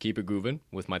moving, keep it grooving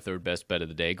with my third best bet of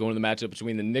the day. Going to the matchup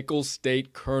between the Nicholls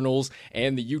State Colonels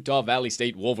and the Utah Valley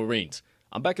State Wolverines.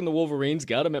 I'm backing the Wolverines,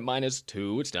 got them at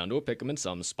 -2. It's down to a pick 'em in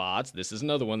some spots. This is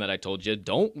another one that I told you,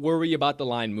 don't worry about the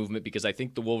line movement because I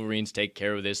think the Wolverines take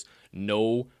care of this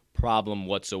no problem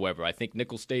whatsoever. I think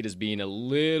Nicholls State is being a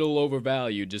little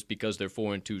overvalued just because they're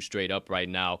 4-2 straight up right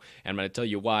now. And I'm going to tell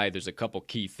you why. There's a couple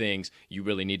key things you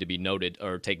really need to be noted,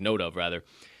 or take note of, rather.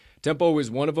 Tempo is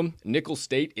one of them. Nicholls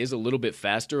State is a little bit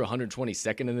faster,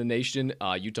 122nd in the nation.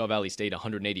 Utah Valley State,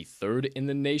 183rd in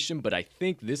the nation. But I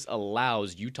think this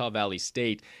allows Utah Valley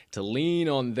State to lean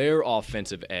on their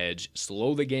offensive edge,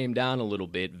 slow the game down a little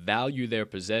bit, value their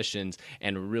possessions,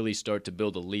 and really start to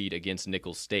build a lead against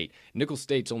Nicholls State. Nicholls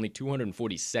State's only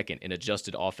 242nd in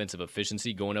adjusted offensive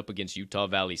efficiency, going up against Utah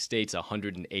Valley State's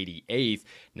 188th.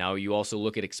 Now you also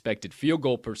look at expected field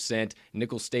goal percent.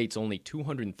 Nicholls State's only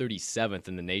 237th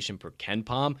in the nation per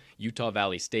KenPom. Utah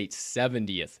Valley State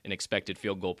 70th in expected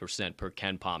field goal percent per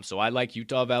KenPom. So I like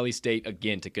Utah Valley State,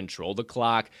 again, to control the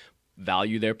clock,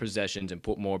 value their possessions, and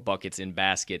put more buckets in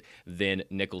basket than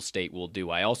Nicholls State will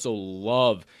do. I also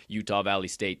love Utah Valley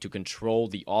State to control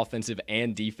the offensive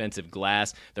and defensive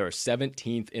glass. They are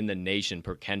 17th in the nation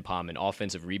per KenPom in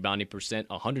offensive rebounding percent,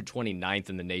 129th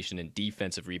in the nation in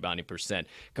defensive rebounding percent.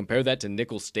 Compare that to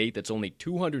Nicholls State, that's only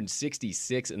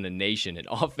 266 in the nation in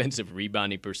offensive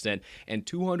rebounding percent and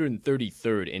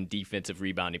 233rd in defensive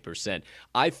rebounding percent.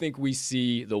 I think we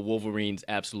see the Wolverines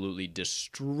absolutely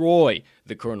destroy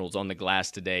the Colonels on on the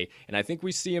glass today, and I think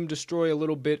we see him destroy a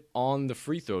little bit on the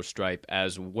free throw stripe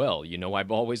as well. You know,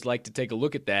 I've always liked to take a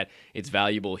look at that. It's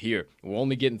valuable here. We're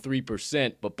only getting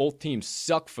 3%, but both teams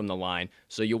suck from the line,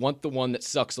 so you want the one that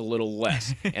sucks a little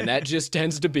less, and that just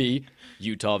tends to be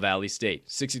Utah Valley State.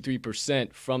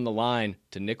 63% from the line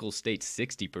to Nicholls State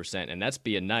 60%, and that's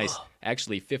being nice.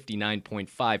 Actually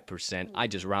 59.5%. I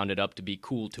just rounded up to be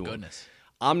cool to him. Goodness.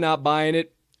 I'm not buying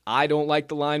it. I don't like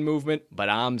the line movement, but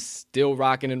I'm still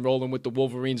rocking and rolling with the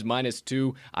Wolverines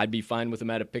 -2. I'd be fine with them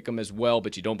at a pick'em as well,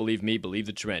 but you don't believe me, believe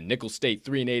the trend. Nicholls State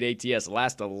 3-8 ATS,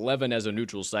 last 11 as a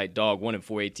neutral site dog,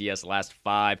 1-4 ATS, last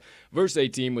 5 versus a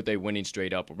team with a winning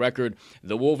straight up record.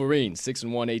 The Wolverines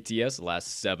 6-1 ATS, last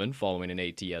 7 following an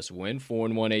ATS win,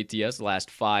 4-1 ATS,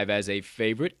 last 5 as a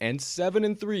favorite, and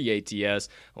 7-3 ATS,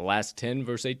 last 10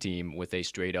 versus a team with a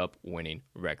straight up winning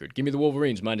record. Give me the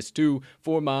Wolverines -2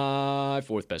 for my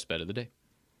fourth best bet of the day.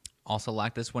 Also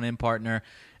lock this one in, partner.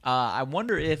 I'm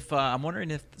wondering if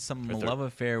some love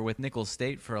affair with Nicholls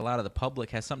State for a lot of the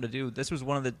public has something to do. This was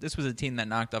a team that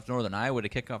knocked off Northern Iowa to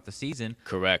kick off the season.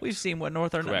 Correct. We've seen what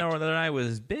Northern Iowa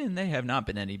has been. They have not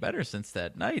been any better since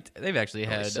that night. They've actually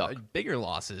had bigger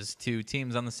losses to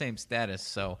teams on the same status.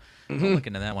 So don't look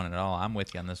into that one at all. I'm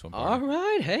with you on this one, partner. All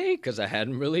right, hey, because I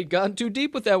hadn't really gotten too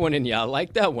deep with that one, and yeah, I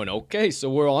like that one. Okay, so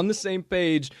we're on the same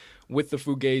page with the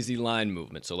Fugazi line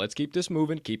movement. So let's keep this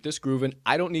moving, keep this grooving.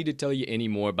 I don't need to tell you any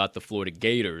more about the Florida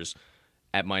Gators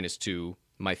at -2,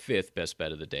 my fifth best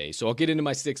bet of the day. So I'll get into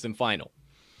my sixth and final.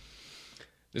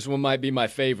 This one might be my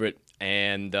favorite,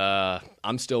 and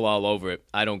I'm still all over it.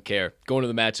 I don't care. Going to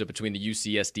the matchup between the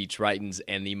UCSD Tritons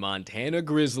and the Montana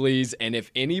Grizzlies, and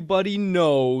if anybody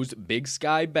knows Big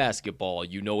Sky basketball,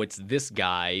 you know it's this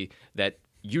guy that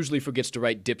usually forgets to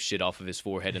write dipshit off of his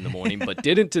forehead in the morning, but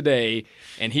didn't today,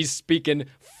 and he's speaking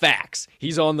facts.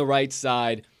 He's on the right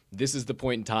side. This is the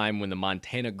point in time when the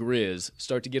Montana Grizz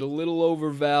start to get a little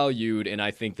overvalued, and I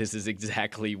think this is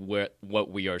exactly what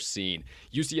we are seeing.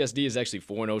 UCSD is actually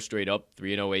 4-0 straight up,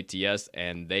 3-0 ATS,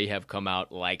 and they have come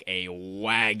out like a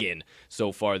wagon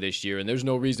so far this year, and there's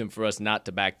no reason for us not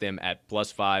to back them at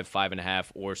 +5,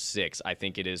 5.5, or 6. I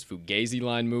think it is Fugazi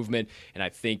line movement, and I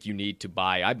think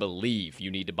I believe you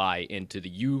need to buy into the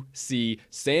UC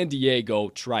San Diego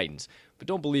Tritons. But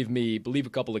don't believe me, believe a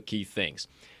couple of key things.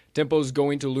 Tempo's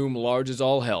going to loom large as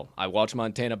all hell. I watch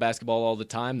Montana basketball all the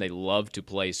time. They love to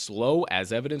play slow,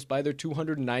 as evidenced by their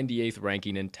 298th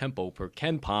ranking in tempo per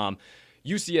KenPom.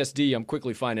 UCSD, I'm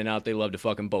quickly finding out they love to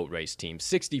fucking boat race team.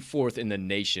 64th in the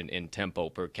nation in tempo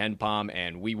per KenPom,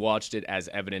 and we watched it as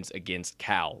evidence against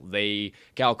Cal.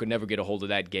 Cal could never get a hold of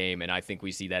that game, and I think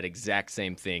we see that exact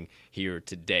same thing here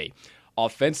today.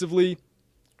 Offensively,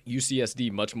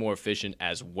 UCSD much more efficient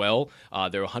as well.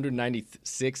 They're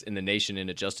 196th in the nation in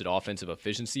adjusted offensive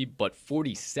efficiency, but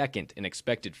 42nd in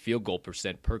expected field goal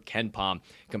percent per KenPom.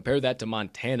 Compare that to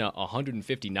Montana,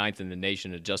 159th in the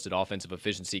nation in adjusted offensive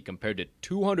efficiency compared to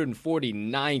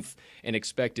 249th in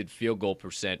expected field goal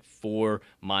percent for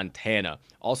Montana.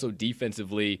 Also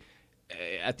defensively,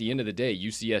 at the end of the day,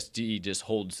 UCSD just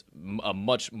holds a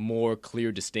much more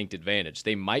clear, distinct advantage.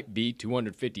 They might be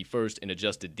 251st in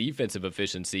adjusted defensive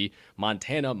efficiency.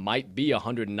 Montana might be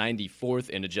 194th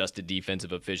in adjusted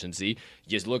defensive efficiency. You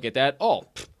just look at that,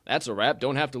 that's a wrap.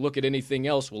 Don't have to look at anything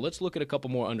else. Well, let's look at a couple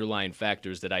more underlying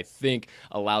factors that I think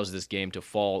allows this game to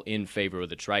fall in favor of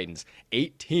the Tritons.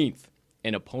 18th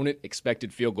in opponent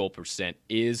expected field goal percent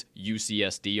is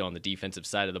UCSD on the defensive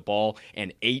side of the ball,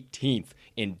 and 18th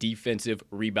in defensive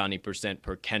rebounding percent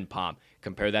per KenPom.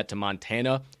 Compare that to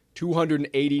Montana,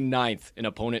 289th in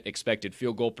opponent expected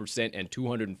field goal percent and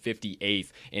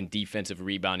 258th in defensive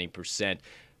rebounding percent.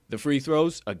 The free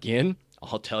throws, again,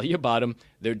 I'll tell you about them.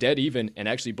 They're dead even, and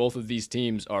actually both of these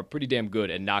teams are pretty damn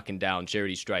good at knocking down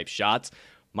charity stripe shots.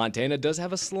 Montana does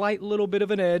have a slight little bit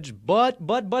of an edge, but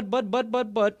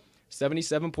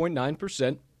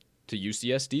 77.9% to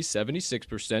UCSD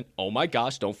 76%. Oh my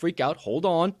gosh, don't freak out. Hold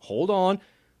on.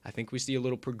 I think we see a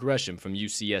little progression from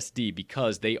UCSD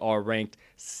because they are ranked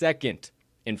second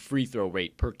in free throw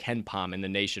rate per KenPom in the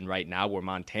nation right now, where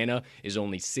Montana is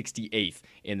only 68th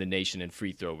in the nation in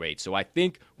free throw rate. So I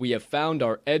think we have found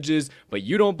our edges, but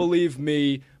you don't believe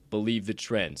me, believe the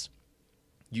trends.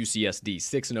 UCSD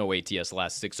 6-0 ATS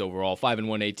last 6 overall,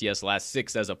 5-1 ATS last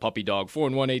 6 as a puppy dog,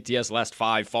 4-1 ATS last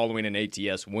 5 following an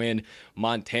ATS win.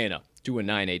 Montana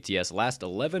 2-9 ATS last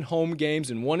 11 home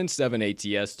games and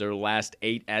 1-7 ATS their last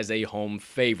 8 as a home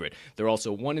favorite. They're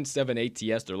also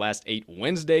 1-7 ATS their last 8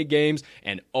 Wednesday games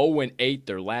and 0-8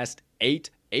 their last 8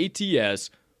 ATS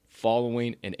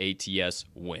following an ATS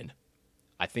win.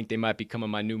 I think they might be becoming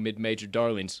my new mid-major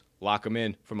darlings. lock them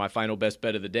in for my final best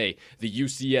bet of the day. The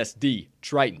UCSD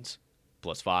Tritons,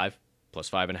 +5,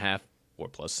 +5.5, or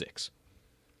 +6.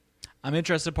 I'm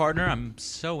interested, partner. I'm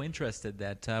so interested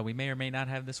that we may or may not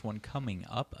have this one coming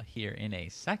up here in a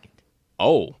second.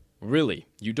 Oh, really?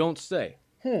 You don't say.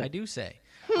 I do say.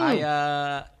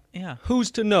 Yeah. Who's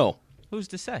to know? Who's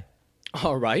to say?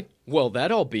 All right. Well,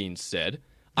 that all being said,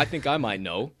 I think I might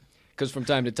know, because from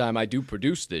time to time I do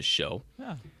produce this show.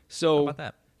 Yeah. So, How about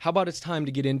that? How about it's time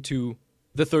to get into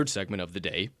the third segment of the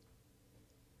day?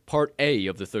 Part A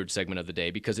of the third segment of the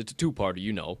day, because it's a two-parter,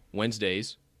 you know.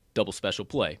 Wednesdays, double special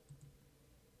play.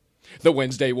 The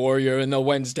Wednesday Warrior and the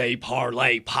Wednesday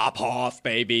Parlay pop-off,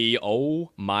 baby.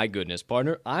 Oh, my goodness,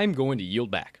 partner. I'm going to yield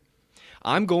back.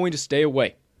 I'm going to stay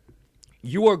away.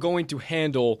 You are going to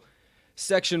handle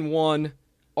Section 1,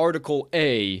 Article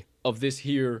A of this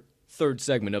here third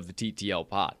segment of the TTL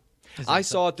pod. I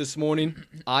saw it this morning.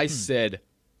 I said,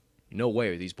 no way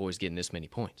are these boys getting this many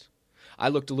points. I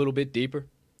looked a little bit deeper,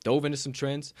 dove into some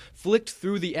trends, flicked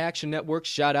through the Action Network.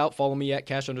 Shout out, follow me at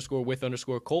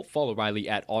cash_with_Colt, follow Riley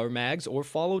at rmags, or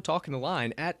follow Talking the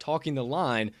Line at Talking the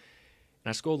Line. And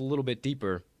I scrolled a little bit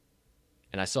deeper,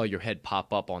 and I saw your head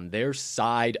pop up on their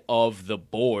side of the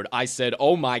board. I said,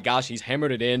 oh my gosh, he's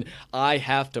hammered it in. I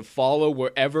have to follow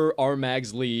wherever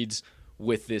rmags leads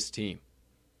with this team.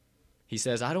 He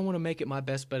says, I don't want to make it my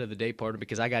best bet of the day, partner,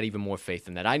 because I got even more faith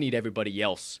in that. I need everybody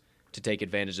else to take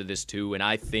advantage of this too, and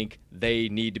I think they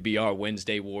need to be our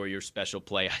Wednesday Warrior special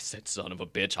play. I said, son of a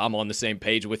bitch, I'm on the same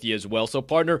page with you as well. So,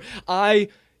 partner, I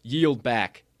yield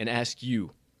back and ask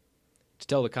you to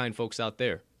tell the kind folks out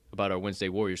there about our Wednesday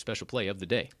Warrior special play of the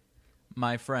day.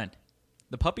 My friend,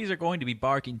 the puppies are going to be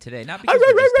barking today, not because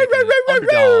we're just taking an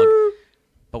underdog,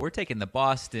 but we're taking the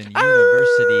Boston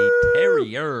University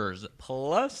Terriers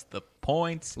plus the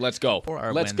points. Let's go. For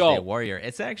our Let's Wednesday go. Warrior.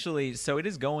 It's actually, so it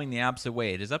is going the opposite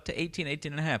way. It is up to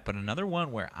 18.5, but another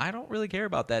one where I don't really care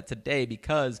about that today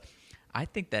because I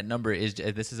think that number is,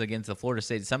 this is against the Florida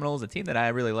State Seminoles, a team that I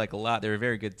really like a lot. They're a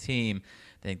very good team.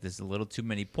 I think this is a little too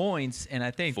many points, and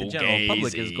I think the general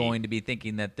public is going to be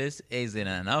thinking that this isn't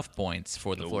enough points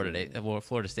for the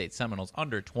Florida State Seminoles,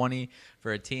 under 20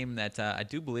 for a team that I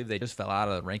do believe they just fell out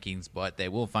of the rankings, but they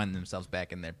will find themselves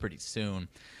back in there pretty soon.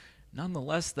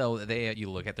 Nonetheless, though, you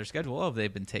look at their schedule.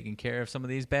 They've been taking care of some of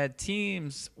these bad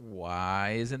teams.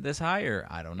 Why isn't this higher?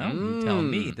 I don't know. You tell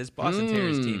me. This Boston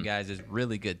Terriers team, guys, is a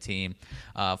really good team.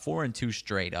 4-2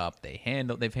 straight up. They've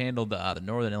handled the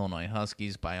Northern Illinois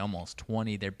Huskies by almost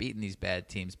 20. They're beating these bad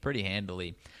teams pretty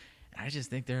handily. I just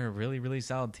think they're a really, really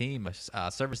solid team.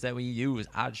 A service that we use,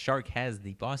 OddsShark, has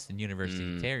the Boston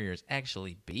University Terriers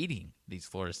actually beating these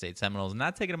Florida State Seminoles.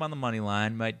 Not taking them on the money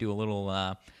line. Might do a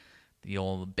little the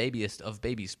old babiest of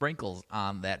baby sprinkles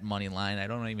on that money line. I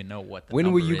don't even know what the When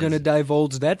number were you is going to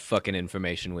divulge that fucking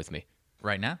information with me?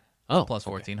 right now. Oh, plus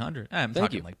okay. 1,400. I'm Thank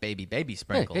talking you. like baby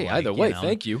sprinkle. Hey, like, either way,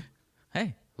 thank you.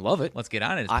 Hey, Love it. let's get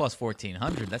on it. It's plus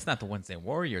 1,400. That's not the Wednesday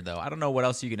Warrior, though. I don't know what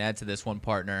else you can add to this one,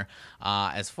 partner.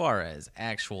 As far as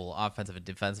actual offensive and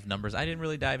defensive numbers, I didn't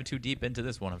really dive too deep into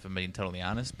this one, if I'm being totally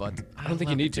honest. But I don't think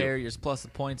you need to. Terriers plus the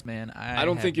points, man. I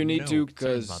don't think you need to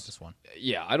because about this one.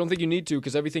 Yeah, I don't think you need to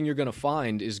because everything you're going to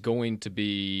find is going to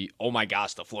be, oh my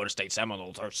gosh, the Florida State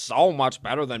Seminoles are so much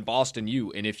better than Boston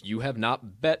U. And if you have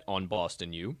not bet on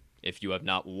Boston U, if you have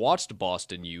not watched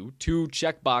Boston U, two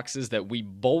check boxes that we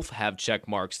both have check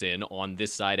marks in on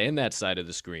this side and that side of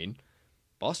the screen,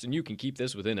 Boston U can keep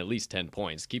this within at least 10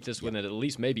 points. Keep this within at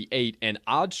least maybe 8. And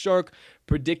OddsShark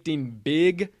predicting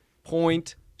big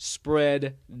point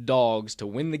spread dogs to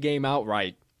win the game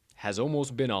outright has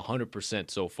almost been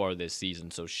 100% so far this season.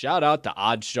 So shout out to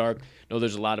OddsShark. I know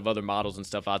there's a lot of other models and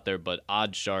stuff out there, but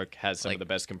OddsShark has some of the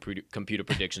best computer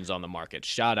predictions on the market.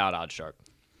 Shout out OddsShark.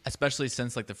 Especially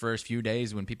since like the first few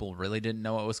days when people really didn't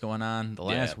know what was going on. The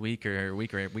last week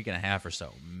and a half or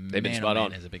so. They've been spot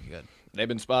on. Has it been good. They've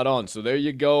been spot on. So there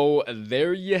you go.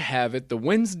 There you have it. The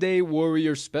Wednesday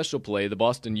Warrior special play, the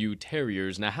Boston U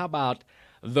Terriers. Now how about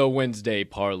the Wednesday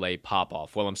Parlay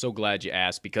Pop-Off? Well, I'm so glad you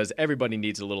asked because everybody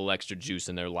needs a little extra juice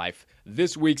in their life.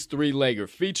 This week's three-legger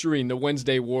featuring the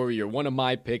Wednesday Warrior, one of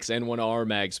my picks and one of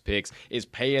RMAG's picks, is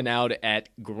paying out at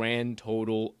grand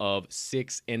total of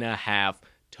 6.5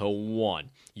 to 1.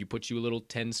 You put you a little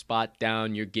 10 spot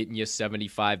down, you're getting you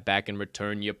 75 back in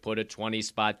return. You put a 20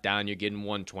 spot down, you're getting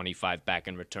 125 back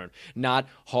in return. Not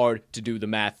hard to do the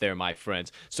math there, my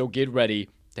friends. So get ready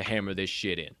to hammer this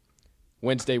shit in.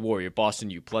 Wednesday Warrior, Boston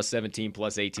U, plus 17,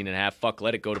 plus 18.5. Fuck,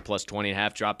 let it go to plus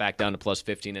 20.5. Drop back down to plus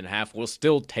 15.5. We'll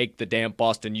still take the damn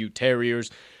Boston U Terriers.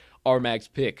 RMAG's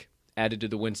pick added to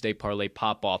the Wednesday Parlay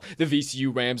Pop-Off. The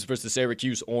VCU Rams versus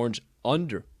Syracuse Orange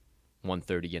under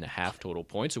 130.5 total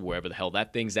points, or wherever the hell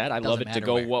that thing's at. I love Doesn't it to matter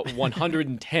go, where.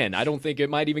 110. I don't think it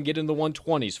might even get in the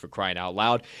 120s for crying out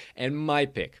loud. And my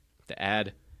pick to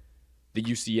add the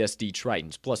UCSD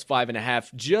Tritons, plus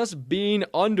 5.5, just being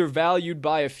undervalued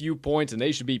by a few points, and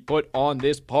they should be put on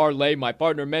this parlay. My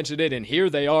partner mentioned it, and here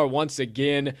they are once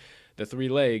again. The 3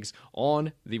 legs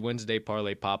on the Wednesday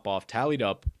parlay pop-off tallied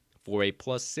up for a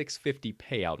plus 650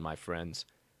 payout, my friends.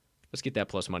 Let's get that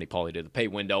plus money Pauly to the pay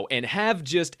window and have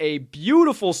just a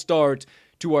beautiful start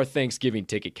to our Thanksgiving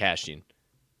ticket cashing.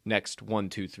 Next 1,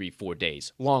 2, 3, 4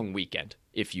 days. Long weekend,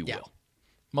 if you will.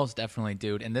 Most definitely,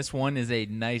 dude. And this one is a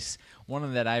nice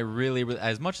one that I really,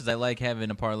 as much as I like having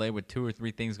a parlay with 2 or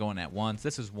 3 things going at once,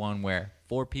 this is one where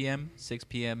 4 p.m., 6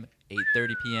 p.m.,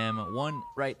 8:30 p.m., one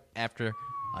right after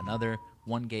another.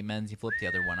 One game ends, you flip the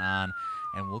other one on,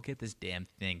 and we'll get this damn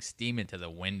thing steaming to the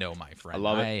window, my friend. I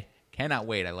love it. I cannot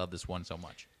wait. I love this one so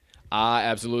much. I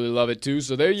absolutely love it too.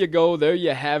 So there you go. There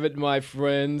you have it, my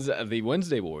friends. The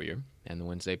Wednesday Warrior and the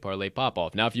Wednesday Parlay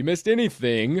Pop-Off. Now, if you missed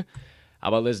anything, how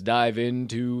about let's dive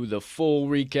into the full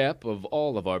recap of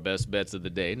all of our best bets of the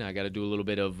day. Now, I got to do a little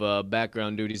bit of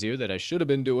background duties here that I should have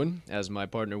been doing as my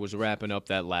partner was wrapping up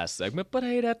that last segment. But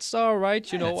hey, that's all right.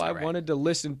 You know, I wanted to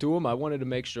listen to him. I wanted to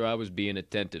make sure I was being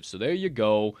attentive. So there you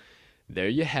go. There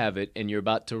you have it. And you're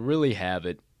about to really have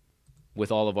it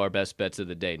with all of our best bets of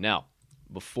the day. Now,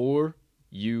 before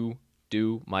you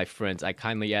do, my friends, I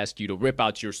kindly ask you to rip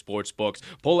out your sports books,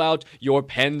 pull out your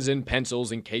pens and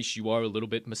pencils in case you are a little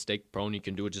bit mistake prone. You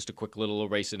can do it just a quick little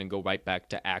erasing and go right back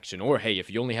to action. Or hey, if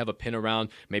you only have a pen around,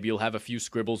 maybe you'll have a few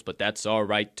scribbles, but that's all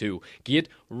right too. Get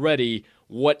ready,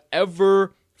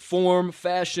 whatever form,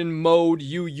 fashion, mode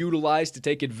you utilize to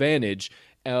take advantage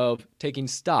of taking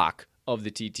stock of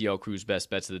the TTL Crew's best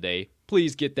bets of the day.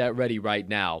 Please get that ready right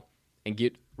now and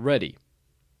get ready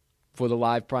for the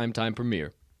live primetime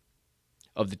premiere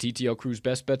of the TTL Crew's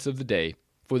best bets of the day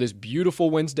for this beautiful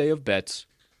Wednesday of bets,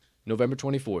 November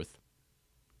 24th,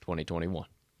 2021.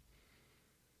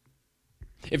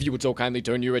 If you would so kindly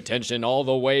turn your attention all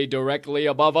the way directly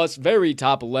above us, very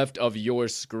top left of your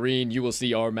screen, you will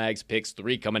see our Mags Picks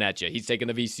 3 coming at you. He's taking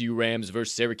the VCU Rams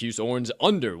versus Syracuse Orange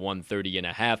under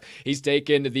 130.5. He's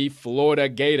taking the Florida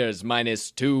Gators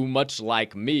 -2, much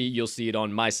like me. You'll see it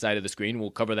on my side of the screen. We'll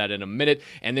cover that in a minute.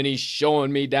 And then he's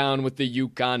showing me down with the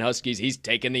UConn Huskies. He's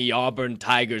taking the Auburn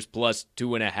Tigers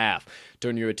 +2.5.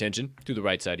 Turn your attention to the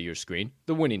right side of your screen,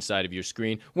 the winning side of your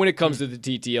screen. When it comes to the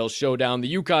TTL showdown,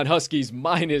 the UConn Huskies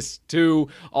 -2.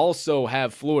 Also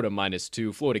have Florida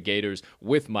 -2, Florida Gators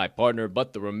with my partner,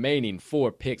 but the remaining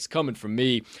 4 picks coming from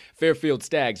me. Fairfield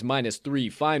Stags -3,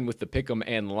 fine with the pick'em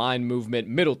and line movement.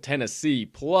 Middle Tennessee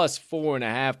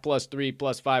 +4.5, +3,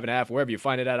 +5.5, wherever you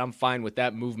find it at, I'm fine with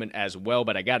that movement as well,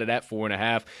 but I got it at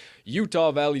 4.5.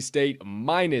 Utah Valley State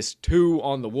 -2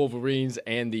 on the Wolverines,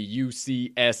 and the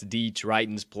UCSD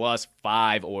Tritons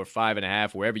 +5 or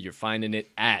 5.5, wherever you're finding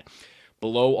it at.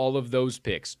 Below all of those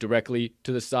picks, directly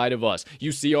to the side of us,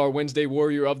 you see our Wednesday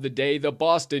Warrior of the day, the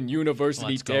Boston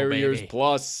University Terriers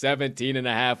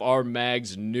 +17.5, our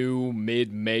Mag's new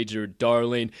mid-major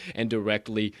darling, and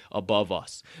directly above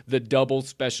us, the double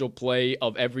special play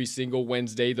of every single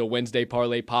Wednesday, the Wednesday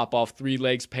Parlay Pop-Off 3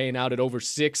 legs paying out at over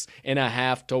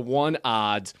 6.5 to 1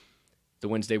 odds. The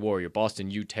Wednesday Warrior,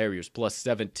 Boston U Terriers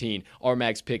 +17. Our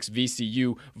Mags Picks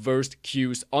VCU versus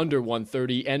Cuse under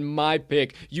 130. And my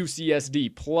pick, UCSD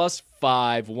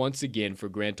 +5 once again for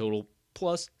grand total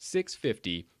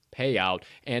 +650 payout.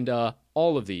 And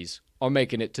all of these are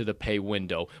making it to the pay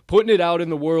window. Putting it out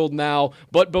in the world now.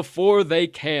 But before they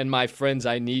can, my friends,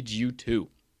 I need you to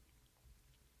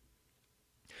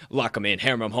lock them in,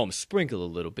 hammer them home, sprinkle a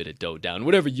little bit of dough down.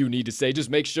 Whatever you need to say, just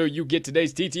make sure you get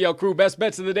today's TTL Crew best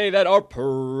bets of the day that are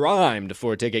primed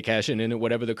for a ticket cash in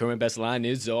whatever the current best line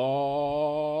is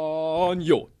on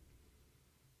your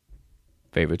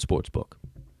favorite sports book.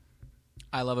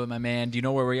 I love it, my man. Do you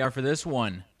know where we are for this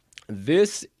one?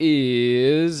 This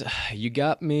is, you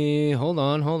got me, hold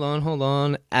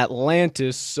on,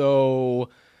 Atlantis,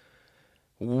 so...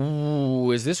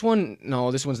 Ooh, is this one?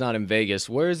 No, this one's not in Vegas.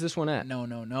 Where is this one at?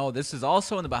 No. This is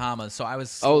also in the Bahamas. So I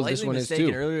was slightly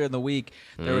mistaken earlier in the week.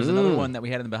 There was another one that we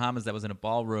had in the Bahamas that was in a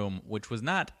ballroom, which was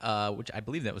not, which I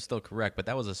believe that was still correct, but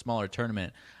that was a smaller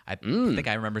tournament. I think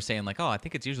I remember saying like, oh, I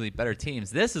think it's usually better teams.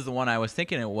 This is the one I was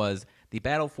thinking it was. The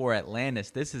Battle for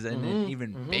Atlantis. This is an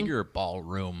even bigger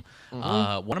ballroom.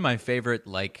 One of my favorite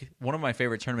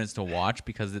tournaments to watch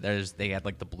because they had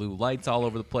like the blue lights all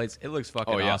over the place. It looks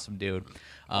fucking awesome, dude.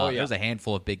 There's a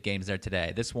handful of big games there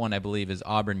today. This one I believe is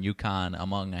Auburn UConn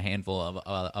among a handful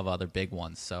of other big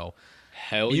ones. So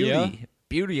hell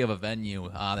beauty of a venue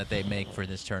that they make for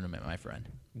this tournament, my friend.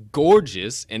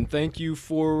 gorgeous, and thank you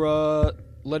for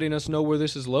letting us know where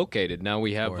this is located. Now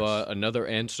we have another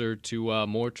answer to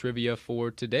more trivia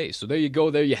for today. So there you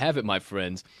go. There you have it, my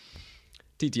friends.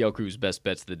 TTL Crew's best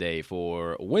bets of the day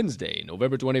for Wednesday,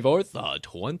 November 24th,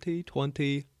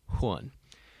 2021.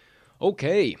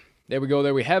 Okay, there we go.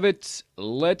 There we have it.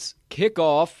 Let's kick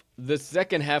off the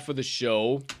second half of the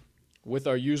show with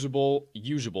our usual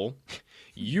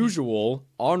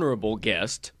honorable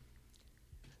guest,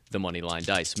 the Moneyline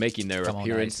Dice, making their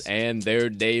appearance and their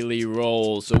daily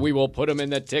roll. So we will put them in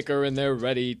the ticker, and they're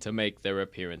ready to make their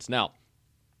appearance. Now,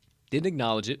 didn't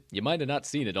acknowledge it. You might have not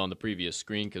seen it on the previous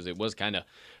screen because it was kind of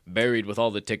buried with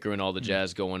all the ticker and all the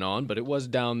jazz going on, but it was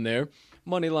down there.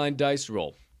 Moneyline Dice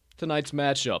roll. Tonight's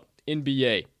matchup,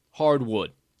 NBA,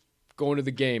 hardwood. Going to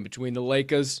the game between the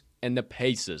Lakers and the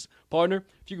Pacers. Partner,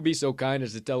 if you could be so kind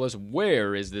as to tell us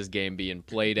where is this game being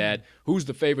played at, who's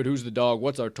the favorite, who's the dog,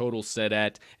 what's our total set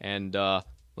at, and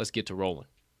let's get to rolling.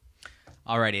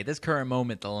 Alrighty, at this current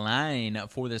moment, the line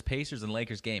for this Pacers and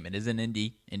Lakers game, it is in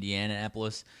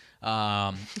Indianapolis.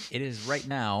 It is right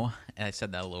now, and I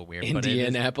said that a little weird.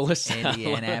 Indianapolis? But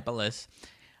Indianapolis.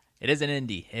 It is in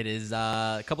Indy. It is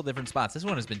a couple different spots. This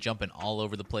one has been jumping all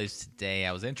over the place today.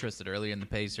 I was interested earlier in the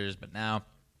Pacers, but now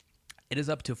it is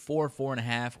up to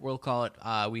 4.5. We'll call it,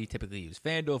 we typically use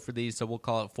FanDuel for these, so we'll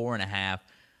call it 4.5.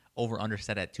 Over-under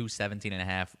set at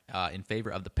 217.5 in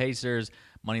favor of the Pacers.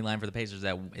 Money line for the Pacers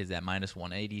is at minus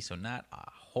 180, so not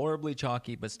horribly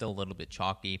chalky, but still a little bit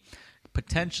chalky.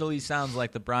 Potentially sounds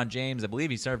like LeBron James. I believe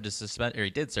he served a he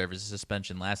did serve as a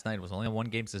suspension last night. It was only a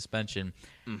one-game suspension.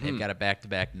 Mm-hmm. They've got a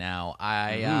back-to-back now.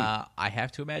 I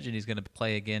have to imagine he's going to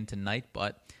play again tonight,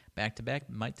 but back-to-back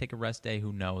might take a rest day.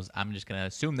 Who knows? I'm just going to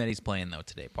assume that he's playing, though,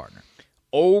 today, partner.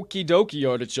 Okie dokie,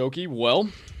 artichoke. Well,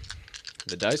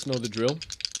 the dice know the drill.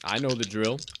 I know the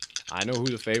drill. I know who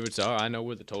the favorites are. I know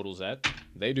where the total's at.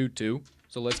 They do too.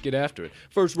 So let's get after it.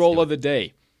 First roll of the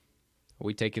day. Are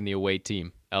we taking the away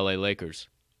team, LA Lakers,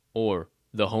 or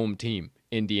the home team,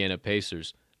 Indiana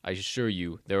Pacers? I assure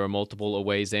you, there are multiple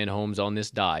aways and homes on this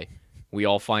die. We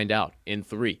all find out in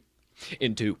 3,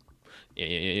 in 2,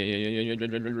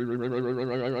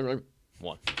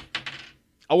 1.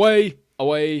 Away,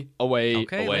 away, away,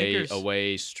 okay, away, Lakers.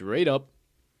 Away, straight up.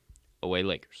 Away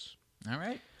Lakers. All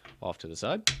right. Off to the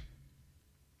side.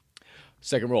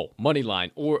 Second roll, money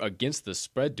line or against the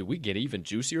spread. Do we get even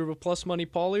juicier of a plus money,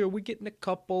 Paulie? Or are we getting a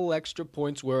couple extra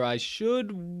points where I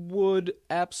would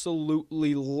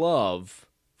absolutely love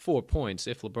 4 points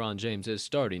if LeBron James is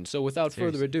starting? So without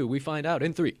further ado, we find out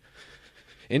in 3,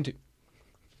 in 2,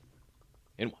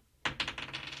 in 1.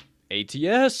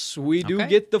 ATS, we do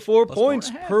get the 4 Plus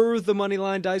points 4.5. per the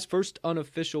Moneyline Dice. First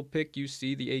unofficial pick, you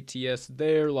see the ATS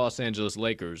there. Los Angeles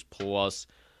Lakers plus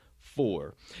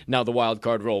 4. Now the wild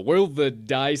card roll. Will the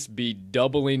Dice be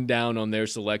doubling down on their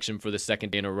selection for the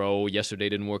second day in a row? Yesterday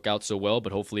didn't work out so well,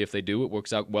 but hopefully if they do, it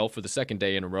works out well for the second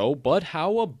day in a row. But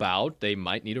how about they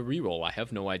might need a reroll? I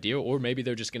have no idea. Or maybe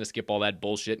they're just going to skip all that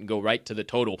bullshit and go right to the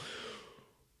total.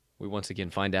 We once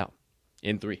again find out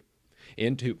in 3,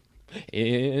 in 2,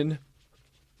 in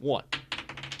 1.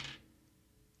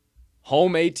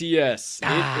 Home ATS.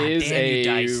 It is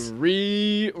a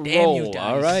re-roll.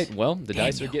 All right. Well, the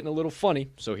dice are getting a little funny,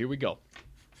 so here we go.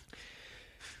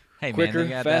 Hey, Quicker, man,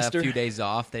 they got faster. a few days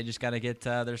off. They just got to get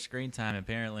their screen time,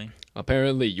 apparently.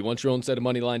 Apparently, you want your own set of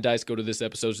Moneyline Dice, go to this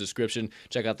episode's description.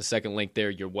 Check out the second link there.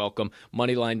 You're welcome.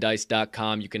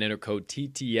 MoneylineDice.com. You can enter code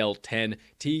TTL10,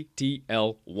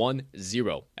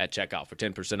 TTL10 at checkout for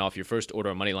 10% off your first order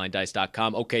on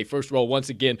MoneylineDice.com. Okay, first roll once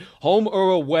again. Home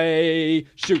or away?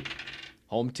 Shoot.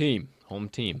 Home team. Home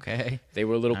team. Okay. They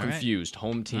were a little All right. confused.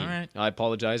 Home team. All right. I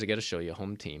apologize. I got to show you.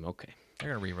 Home team. Okay.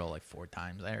 They're going to reroll like 4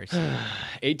 times. I already see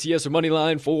it. ATS or money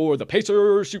line for the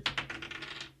Pacers. Shoot.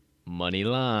 Money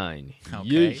line. Okay.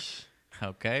 Yeesh.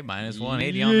 Okay, minus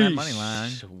 180 on that money line.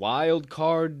 Yeesh. Wild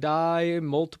card die,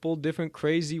 multiple different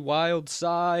crazy wild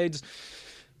sides.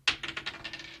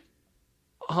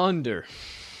 Under.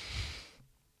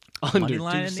 Money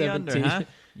line in the under, 217. huh?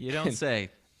 You don't say.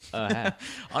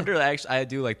 Under, actually, I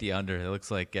do like the under. It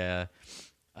looks like a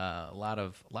lot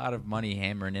of money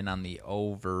hammering in on the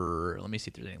over. Let me see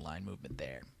if there's any line movement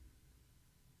there.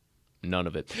 None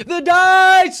of it. The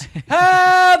dice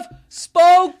have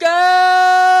spoken!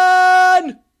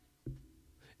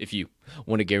 If you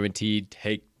want to guarantee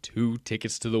take 2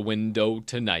 tickets to the window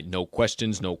tonight, no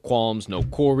questions, no qualms, no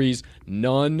queries,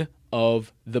 none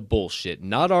of the bullshit.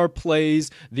 Not our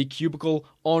plays, the cubicle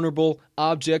honorable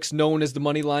objects known as the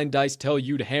Moneyline Dice tell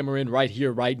you to hammer in right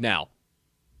here, right now.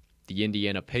 The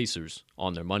Indiana Pacers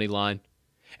on their money line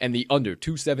and the under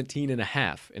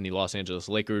 217.5 in the Los Angeles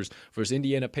Lakers versus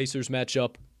Indiana Pacers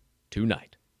matchup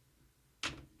tonight.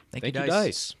 Thank you, you,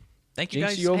 Dice. Thank you,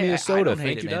 Jinx, Dice. you owe me Hey, a soda. I don't hate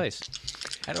Thank it, you, man. Dice.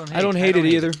 I don't hate it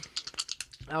hate either.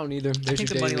 I don't either. I There's think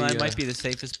the your money daily, line might be the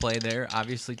safest play there.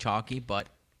 Obviously chalky, but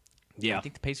Yeah. I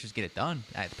think the Pacers get it done.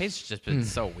 The Pacers just been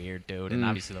so weird, dude, and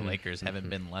obviously the Lakers haven't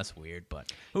been less weird.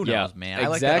 But who knows, man? I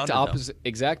like that under,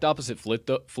 Exact opposite flip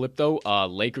though.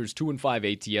 Lakers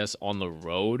 2-5 ATS on the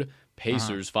road.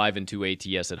 Pacers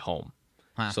 5-2 ATS at home.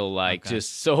 So like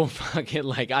just so fucking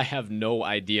like I have no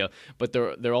idea, but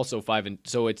they're also 5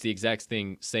 so it's the exact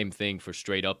same thing for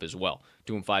straight up as well.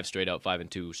 2-5 straight up,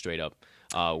 5-2 straight up.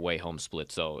 Way home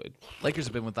split. So Lakers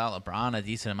have been without LeBron a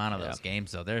decent amount of those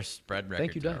games, so their spread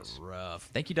records are rough.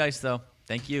 Thank you, Dice, though.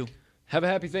 Thank you. Have a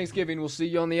happy Thanksgiving. We'll see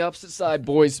you on the opposite side,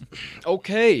 boys.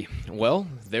 Okay, well,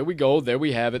 there we go. There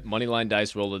we have it. Moneyline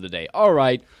dice roll of the day. All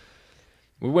right.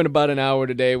 We went about an hour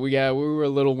today. We were a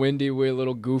little windy, we were a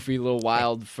little goofy, a little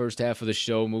wild first half of the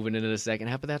show, moving into the second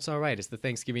half, but that's all right. It's the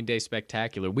Thanksgiving Day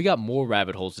Spectacular. We got more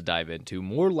rabbit holes to dive into,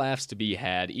 more laughs to be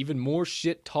had, even more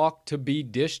shit talk to be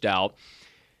dished out.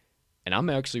 And I'm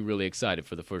actually really excited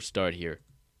for the first start here.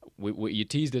 You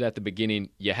teased it at the beginning.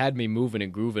 You had me moving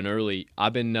and grooving early.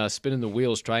 I've been spinning the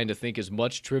wheels trying to think as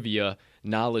much trivia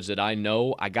knowledge that I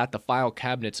know. I got the file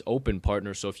cabinets open,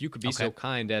 partner, so if you could be so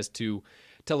kind as to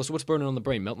tell us what's burning on the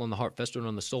brain, melting on the heart, festering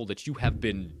on the soul that you have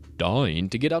been dying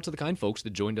to get out to the kind folks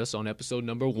that joined us on episode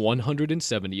number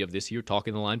 170 of this here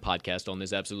Talking the Line podcast on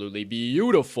this absolutely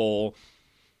beautiful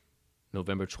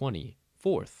November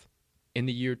 24th in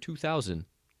the year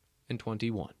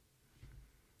 2021.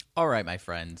 All right, my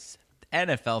friends.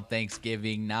 NFL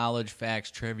Thanksgiving, knowledge, facts,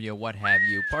 trivia, what have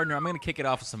you. Partner, I'm going to kick it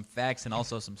off with some facts and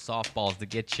also some softballs to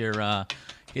get your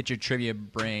trivia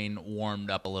brain warmed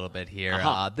up a little bit here.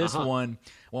 This one,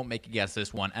 won't make you guess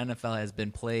this one. NFL has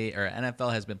been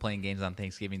playing games on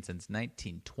Thanksgiving since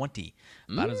 1920.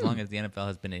 About as long as the NFL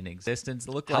has been in existence.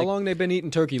 How long they been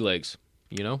eating turkey legs,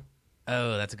 you know?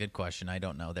 Oh, that's a good question. I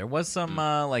don't know. There was some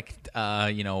Galloping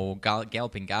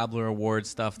Gobbler Award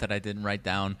stuff that I didn't write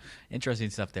down. Interesting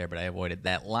stuff there, but I avoided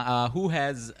that. Who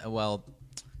has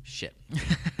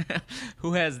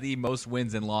who has the most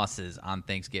wins and losses on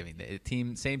Thanksgiving? The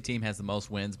same team has the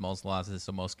most wins, most losses,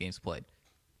 so most games played.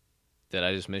 Did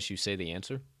I just miss you say the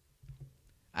answer?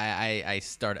 I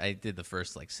did the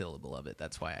first syllable of it.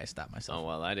 That's why I stopped myself. Oh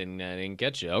well, I didn't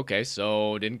catch you. Okay,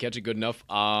 so didn't catch it good enough.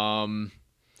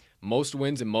 Most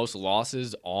wins and most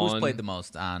losses on... Who's played the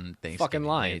most on Thanksgiving? Fucking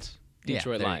Lions.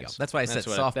 Detroit Lions. That's why I said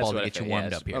softball to get you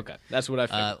warmed up here. Okay, that's what I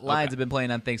figured. Lions have been playing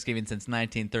on Thanksgiving since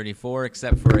 1934,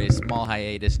 except for a small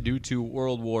hiatus due to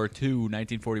World War II,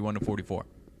 1941 to 44.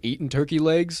 Eating turkey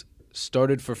legs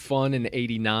started for fun in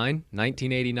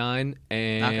 1989,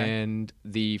 and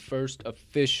the first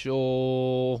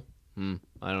official...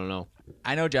 I don't know.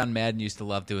 I know John Madden used to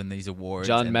love doing these awards.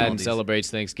 John Madden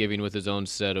celebrates Thanksgiving with his own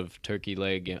set of turkey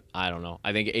leg. I don't know.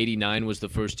 I think 89 was the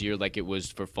first year it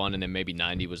was for fun, and then maybe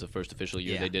 90 was the first official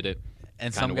year they did it.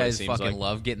 And some guys fucking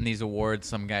love getting these awards.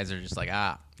 Some guys are just like,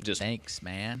 thanks,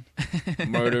 man.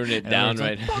 Murdering it down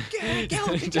right now. Fuck yeah,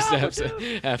 just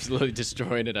absolutely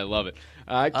destroying it. I love it.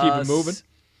 All right, keep it moving.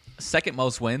 Second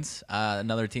most wins.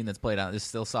 Another team that's played on. This is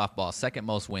still softball. Second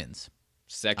most wins.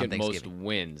 Second most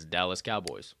wins. Dallas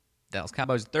Cowboys. Dallas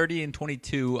Cowboys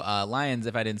 30-22. Lions,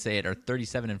 if I didn't say it, are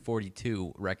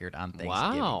 37-42 record on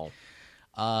Thanksgiving. Wow.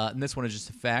 And this one is just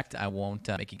a fact. I won't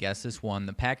make you guess this one.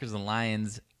 The Packers and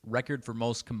Lions record for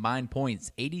most combined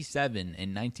points, 87 in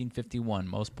 1951.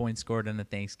 Most points scored on a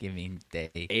Thanksgiving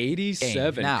Day.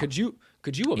 87. Now, could you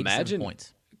imagine?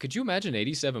 Points. Could you imagine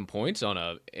 87 points on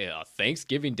a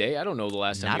Thanksgiving Day? I don't know the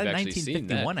last time you've actually seen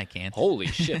that. Not in 1951, I can't. Holy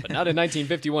shit, but not in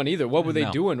 1951 either. What were they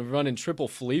doing? Running triple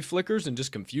flea flickers and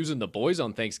just confusing the boys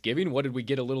on Thanksgiving? What, did we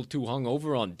get a little too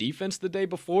hungover on defense the day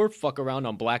before? Fuck around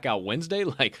on Blackout Wednesday?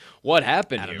 What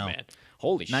happened here, man?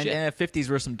 Holy shit.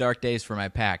 50s were some dark days for my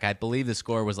Pack. I believe the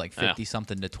score was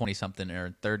 50-something to 20-something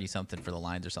or 30-something for the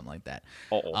Lions or something like that.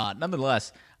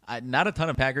 Nonetheless, not a ton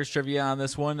of Packers trivia on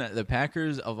this one. The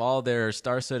Packers, of all their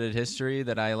star-studded history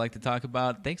that I like to talk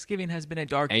about, Thanksgiving has been a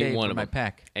dark day for my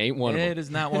Pack. Ain't one of them. It is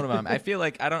not one of them. I feel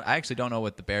like I actually don't know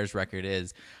what the Bears record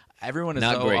is. Everyone is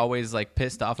always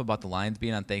pissed off about the Lions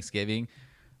being on Thanksgiving.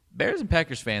 Bears and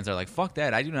Packers fans are like, fuck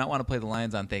that. I do not want to play the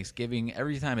Lions on Thanksgiving.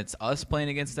 Every time it's us playing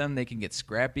against them, they can get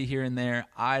scrappy here and there.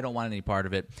 I don't want any part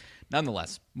of it.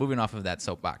 Nonetheless, moving off of that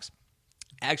soapbox.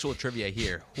 Actual trivia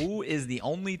here. Who is the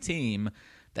only team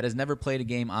that has never played a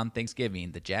game on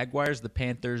Thanksgiving? The Jaguars, the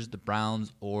Panthers, the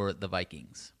Browns, or the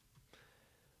Vikings?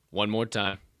 One more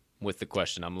time with the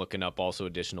question. I'm looking up also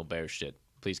additional Bears shit.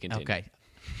 Please continue. Okay.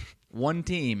 One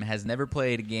team has never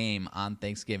played a game on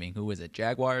Thanksgiving. Who is it?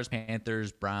 Jaguars,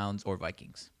 Panthers, Browns, or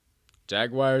Vikings?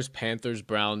 Jaguars, Panthers,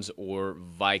 Browns, or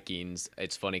Vikings.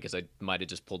 It's funny because I might have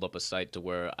just pulled up a site to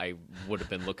where I would have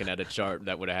been looking at a chart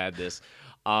that would have had this.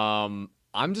 I'm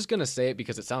just going to say it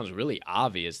because it sounds really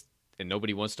obvious, and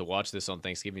nobody wants to watch this on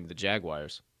Thanksgiving, the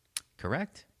Jaguars.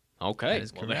 Correct. Okay. That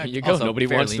is Well, correct. there you go. Also Nobody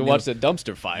wants fairly to new. watch the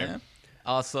dumpster fire. Yeah.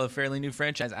 Also, a fairly new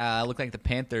franchise. Looked like the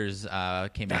Panthers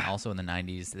came out also in the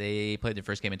 90s. They played their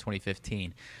first game in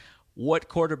 2015. What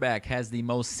quarterback has the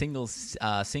most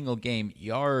single game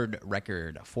yard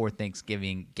record for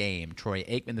Thanksgiving game? Troy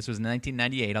Aikman. This was in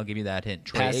 1998. I'll give you that hint.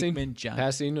 Troy Passing? Aikman,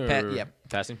 Passing or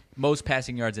passing? most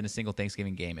passing yards in a single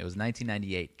Thanksgiving game. It was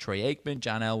 1998. Troy Aikman,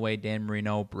 John Elway, Dan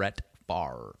Marino, Brett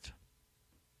Favre.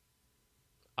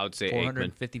 I would say Aikman.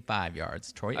 455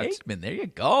 yards. Troy Aikman. There you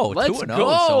go. Let's 2-0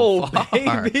 go, so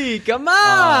far. baby. Come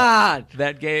on.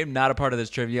 That game, not a part of this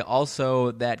trivia.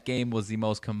 Also, that game was the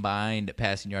most combined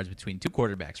passing yards between two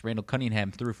quarterbacks. Randall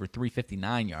Cunningham threw for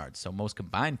 359 yards, so most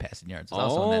combined passing yards.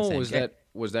 Also in that same game.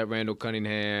 Was that Randall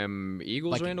Cunningham,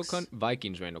 Eagles Vikings.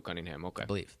 Vikings Randall Cunningham, okay. I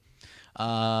believe.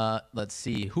 Let's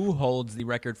see. Who holds the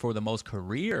record for the most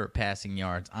career passing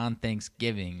yards on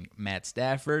Thanksgiving? Matt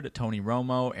Stafford, Tony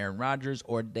Romo, Aaron Rodgers,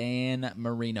 or Dan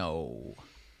Marino?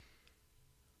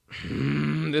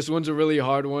 This one's a really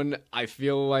hard one. I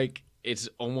feel like it's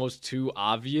almost too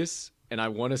obvious, and I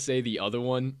want to say the other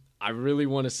one. I really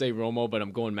want to say Romo, but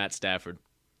I'm going Matt Stafford.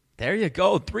 There you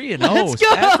go, 3-0. Let's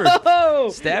go!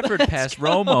 Stafford passed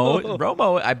Romo.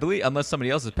 Romo, I believe, unless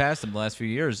somebody else has passed him the last few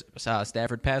years,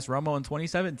 Stafford passed Romo in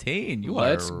 2017.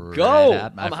 Let's are go! red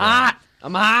hot, my I'm friend. hot.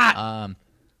 I'm hot.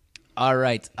 All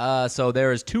right. So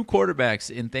there is two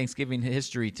quarterbacks in Thanksgiving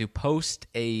history to post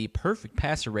a perfect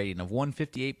passer rating of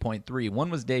 158.3. One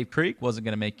was Dave Creek. Wasn't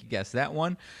going to make you guess that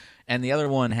one. And the other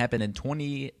one happened in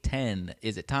 2010.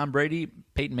 Is it Tom Brady,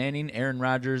 Peyton Manning, Aaron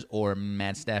Rodgers, or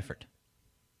Matt Stafford?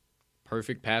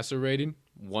 Perfect passer rating,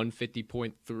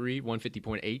 150.3,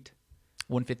 150.8.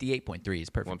 158.3 is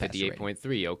perfect passer rating.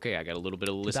 158.3. Okay, I got a little bit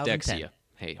of 2010. dyslexia.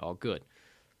 Hey, all good.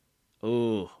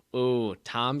 Oh,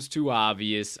 Tom's too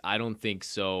obvious. I don't think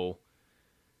so.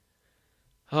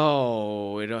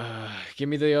 Give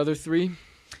me the other three.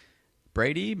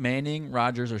 Brady, Manning,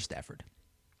 Rodgers, or Stafford?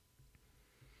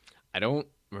 I don't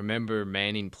remember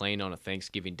Manning playing on a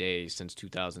Thanksgiving day since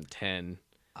 2010.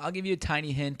 I'll give you a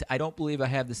tiny hint. I don't believe I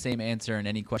have the same answer in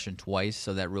any question twice,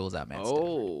 so that rules out Matt Stafford.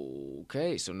 Oh,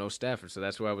 okay. So no Stafford. So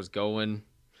that's where I was going.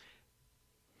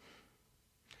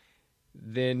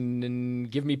 Then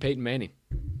give me Peyton Manning.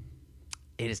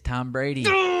 It is Tom Brady.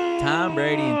 Tom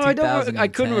Brady in 2010. I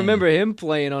couldn't remember him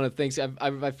playing on a Thanksgiving.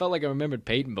 I felt like I remembered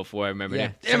Peyton before I remembered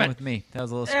him. Same with me. That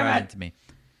was a little surprising to me.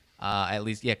 At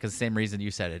least, because the same reason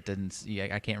you said it.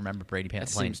 I can't remember Brady playing. That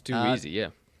seems too easy,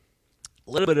 yeah.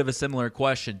 A little bit of a similar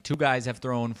question. Two guys have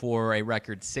thrown for a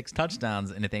record 6 touchdowns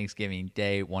in a Thanksgiving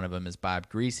day. One of them is Bob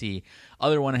Greasy.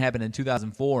 Other one happened in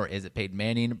 2004. Is it Peyton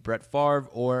Manning, Brett Favre,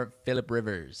 or Phillip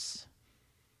Rivers?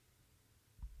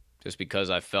 Just because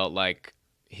I felt like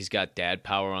he's got dad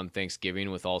power on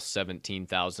Thanksgiving with all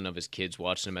 17,000 of his kids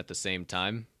watching him at the same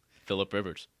time. Phillip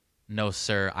Rivers. No,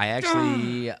 sir. I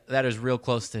actually that is real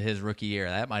close to his rookie year.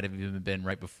 That might have even been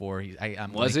right before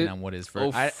I'm Was blanking it? on what his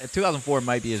first. 2004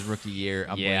 might be his rookie year.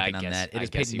 I'm blanking on that. It is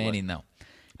Peyton Manning though.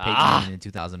 Peyton Manning in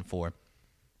 2004.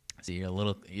 So you're a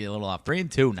little off.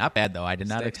 3-2, not bad though. I did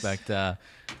not expect.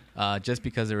 Just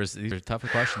because these are tougher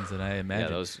questions than I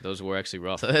imagined. Yeah, those were actually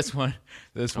rough. So this one's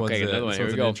another one. Here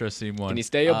we an go. interesting one. Can you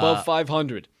stay above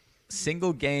 500?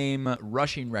 Single game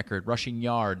rushing record, rushing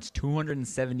yards,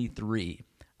 273.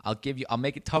 I'll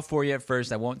make it tough for you at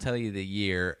first. I won't tell you the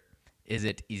year. Is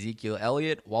it Ezekiel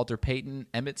Elliott, Walter Payton,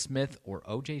 Emmitt Smith, or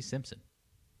O.J. Simpson?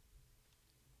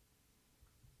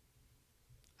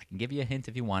 I can give you a hint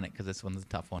if you want it because this one's a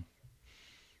tough one.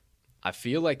 I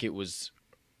feel like it was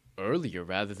earlier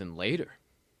rather than later.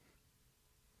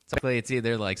 It's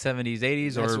either like 70s,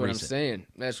 80s, or That's what recent.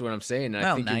 That's what I'm saying.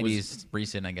 Well, I think 90s, it was,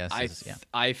 recent, I guess.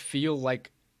 I feel like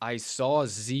I saw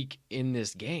Zeke in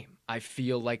this game. I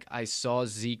feel like I saw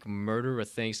Zeke murder a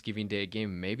Thanksgiving Day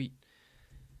game. Maybe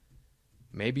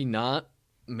not.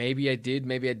 Maybe I did.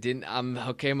 Maybe I didn't. I'm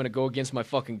going to go against my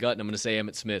fucking gut, and I'm going to say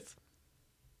Emmitt Smith.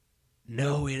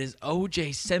 No, it is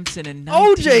O.J. Simpson in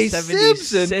O.J.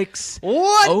 1976.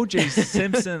 What? O.J.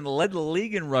 Simpson led the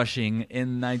league in rushing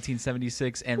in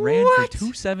 1976 and ran for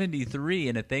 273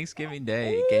 in a Thanksgiving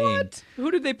Day game.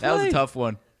 Who did they play? That was a tough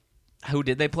one. Who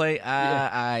did they play?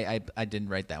 I didn't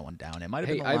write that one down. It might have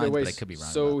been the Lions, but I could be wrong.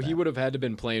 So about he that. would have had to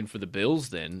been playing for the Bills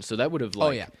then. So that would have Oh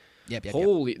yeah. Yep.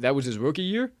 Holy, that was his rookie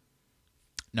year?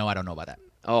 No, I don't know about that.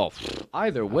 Oh,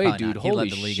 either way, Probably dude. not. He led Holy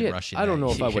the league in shit! rushing I don't that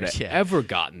know if I year, would have yeah. ever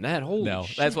gotten that. Holy No,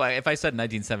 shit. that's why if I said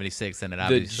 1976, then it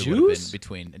obviously would have Juice? been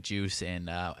between Juice and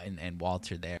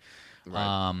Walter there.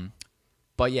 Right.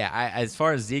 But yeah, as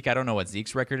far as Zeke, I don't know what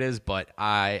Zeke's record is, but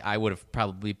I would have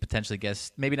probably potentially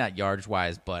guessed, maybe not yards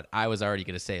wise, but I was already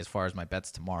going to say as far as my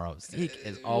bets tomorrow, Zeke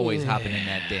is always hopping in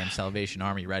that damn Salvation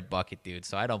Army red bucket, dude.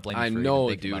 So I don't blame you I for know,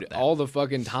 even thinking dude. about that. All the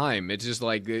fucking time. It's just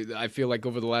like I feel like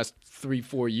over the last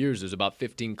 3-4 years, there's about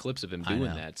 15 clips of him doing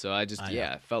know. that. So I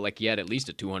know. felt like he had at least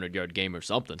a 200-yard game or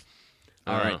something.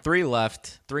 All right, three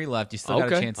left. You still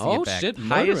got a Okay. chance to Oh, get back. shit,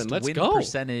 murdering. Let's go.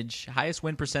 Highest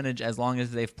win percentage as long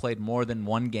as they've played more than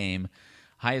one game.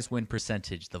 Highest win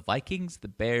percentage: the Vikings, the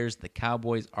Bears, the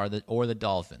Cowboys, or the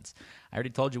Dolphins. I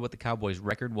already told you what the Cowboys'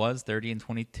 record was: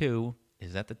 30-22.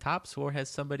 Is that the tops, or has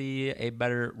somebody a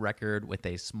better record with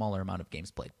a smaller amount of games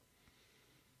played?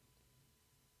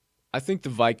 I think the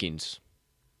Vikings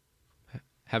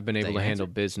have been able your to handle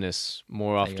answer? business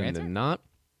more your often answer? than not.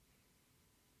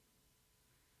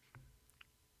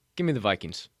 Give me the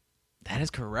Vikings. That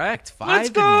is correct. Let's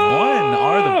 5-1 go!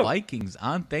 are the Vikings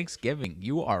on Thanksgiving.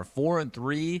 You are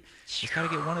 4-3. Just gotta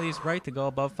get one of these right to go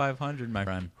above 500, my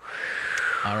friend.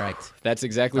 All right. That's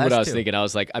exactly Last what I was two. thinking. I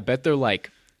was like, I bet they're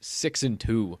like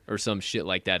 6-2 or some shit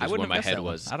like that. I Is wouldn't where have my guessed head that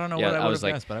one. was. I don't know Yeah, what I would was have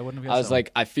like, guessed, but I wouldn't have I guessed was that one.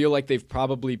 like, I feel like they've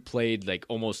probably played like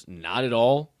almost not at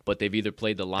all, but they've either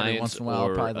played the Lions once in a while,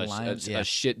 or probably the Lions, a yeah.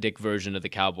 shit dick version of the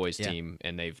Cowboys Yeah. team,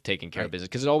 and they've taken care of Right. business.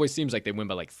 Because it always seems like they win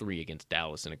by like 3 against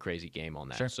Dallas in a crazy game on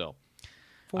that. Sure. So,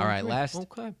 All right, 4-3. last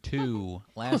Okay. two.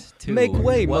 Last two. Make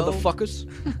way, 12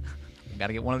 motherfuckers. Got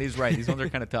to get one of these right. These ones are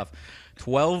kind of tough.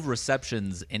 12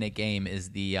 receptions in a game is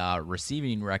the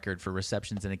receiving record for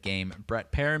receptions in a game.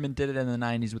 Brett Perriman did it in the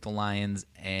 90s with the Lions,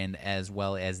 and as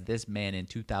well as this man in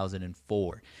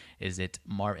 2004. Is it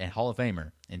and Hall of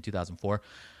Famer in 2004?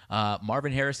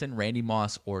 Marvin Harrison, Randy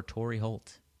Moss, or Torrey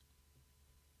Holt?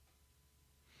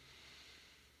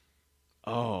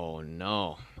 Oh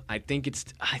no, I think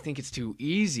it's too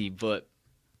easy. But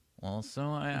Well, so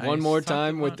one more talked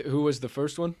time about- with who was the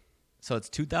first one? So it's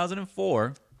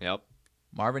 2004. Yep.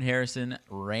 Marvin Harrison,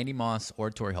 Randy Moss,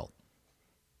 or Torrey Holt.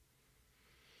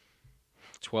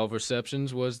 12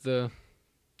 receptions was the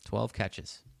 12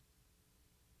 catches.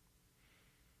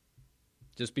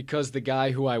 just because the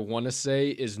guy who I want to say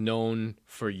is known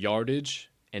for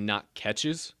yardage and not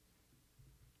catches.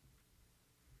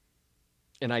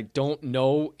 And I don't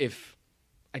know if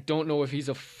he's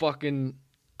a fucking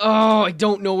I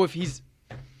don't know if he's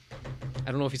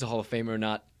a Hall of Famer or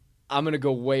not. I'm going to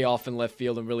go way off in left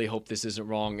field and really hope this isn't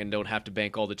wrong and don't have to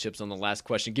bank all the chips on the last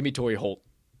question. Give me Torrey Holt.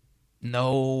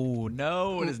 No,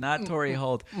 it is not Torrey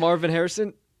Holt. Marvin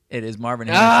Harrison? It is Marvin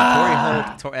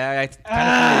Harrison. Torrey Holt. I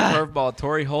kind of threw a curveball.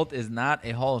 Torrey Holt is not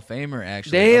a Hall of Famer,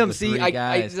 actually. Damn, of the see, three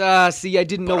guys. I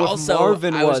didn't know But if also,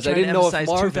 Marvin was. I trying to didn't know if emphasize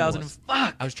Marvin 2000 was.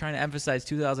 Fuck. I was trying to emphasize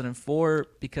 2004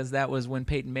 because that was when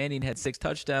Peyton Manning had 6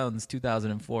 touchdowns,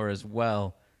 2004 as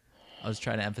well. I was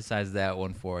trying to emphasize that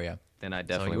one for you. Then I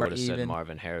definitely you are would have said even.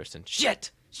 Marvin Harrison.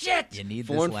 Shit. You need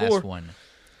 4 this and 4. last one.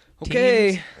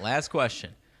 Okay. Teams, last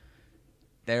question.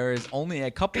 There is only a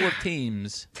couple of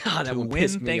teams God, that to one win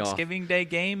pissed me off. Thanksgiving Day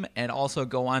game and also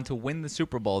go on to win the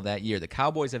Super Bowl that year. The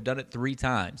Cowboys have done it 3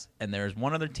 times, and there's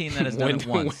one other team that has done it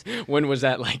once. When was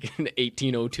that? Like in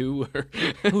 1802? Or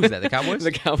Who's that? The Cowboys?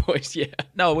 The Cowboys, yeah.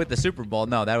 No, with the Super Bowl.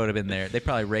 No, that would have been there. They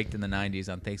probably raked in the 90s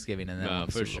on Thanksgiving and then No, won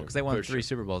the for Super Bowl sure, because they won for 3 sure,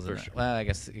 Super Bowls. In for that. sure. Well, I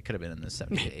guess it could have been in the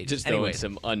 70s, 80s. Just anyway, throwing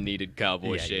some unneeded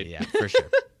Cowboy yeah, shit. Yeah, for sure.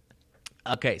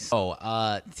 Okay, so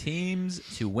teams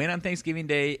to win on Thanksgiving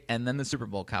Day and then the Super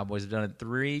Bowl. Cowboys have done it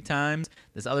 3 times.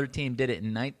 This other team did it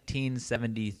in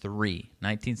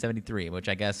 1973, which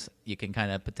I guess you can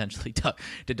kind of potentially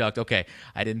deduct. Okay,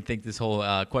 I didn't think this whole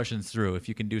question's through. If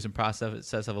you can do some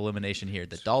process of elimination here.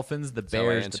 The Dolphins, the how I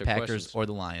Bears, answer the Packers, questions. or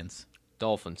the Lions.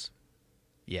 Dolphins.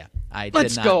 Yeah, I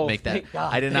Let's did not go. make that. Thank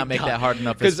God, I did not thank make God. that hard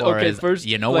enough as 'Cause, far okay, as first,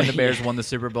 when the like, Bears won the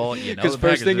Super Bowl. Because the first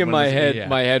Packers thing did in win my the- head, yeah.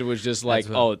 my head was just like,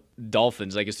 what-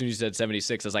 Dolphins. Like as soon as you said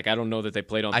 76, I was like, I don't know that they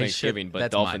played on I Thanksgiving, should- but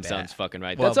that's my Dolphins bad. sounds fucking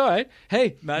right. Well, That's all right.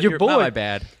 Hey, Not your boy. Not my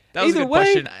bad. That was Either a good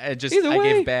way, question. either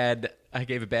way. I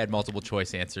gave bad multiple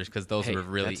choice answers because those Hey, were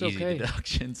really that's easy okay.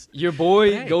 deductions. Your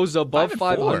boy Hey, goes above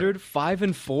 5 and 4. 500,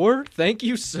 5-4. Thank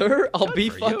you, sir. I'll Good be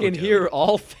for you, fucking dude. here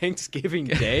all Thanksgiving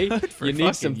Day. for You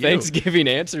need some fucking you. Thanksgiving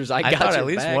answers. I got thought your at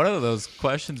least back. one of those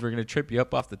questions were going to trip you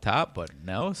up off the top, but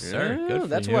no, sir. Yeah, Good for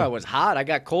that's you. where I was hot. I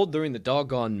got cold during the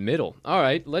doggone middle. All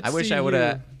right, let's I wish see I would here.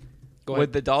 have. Go ahead.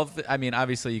 With the Dolphins, I mean,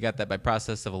 obviously you got that by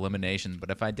process of elimination, but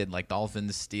if I did like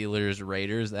Dolphins, Steelers,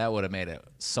 Raiders, that would have made it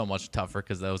so much tougher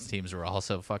because those teams were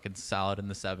also fucking solid in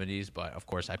the 70s. But of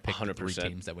course, I picked the 3 100%.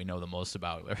 teams that we know the most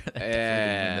about. That definitely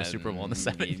didn't win the Super Bowl in the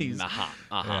 70s.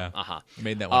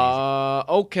 Made that one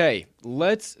easy. Okay,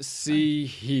 let's see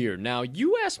here. Now,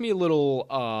 you asked me a little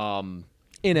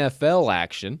NFL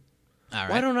action. All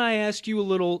right. Why don't I ask you a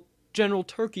little General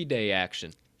Turkey Day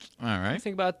action? All What do you right.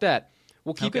 think about that?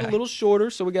 We'll keep it a Okay. little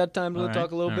shorter so we got time to All right,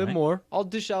 talk a little all bit right. more. I'll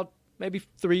dish out maybe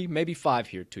 3, maybe 5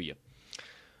 here to you.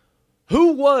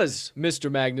 Who was, Mr.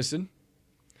 Magnuson,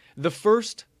 the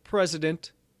first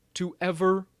president to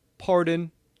ever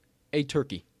pardon a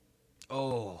turkey?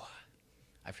 Oh,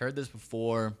 I've heard this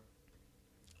before.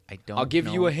 I don't. I'll give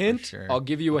you know a for hint. sure. I'll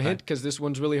give you a Okay. hint because this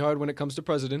one's really hard when it comes to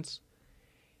presidents.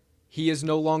 He is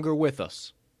no longer with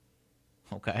us.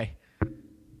 Okay.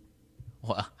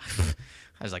 Well,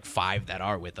 there's like 5 that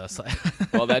are with us.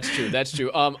 Well, that's true. That's true.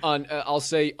 I'll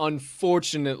say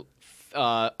unfortunate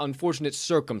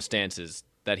circumstances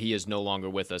that he is no longer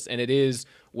with us, and it is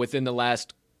within the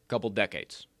last couple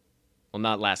decades. Well,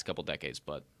 not last couple decades,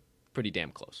 but pretty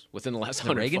damn close. Within the last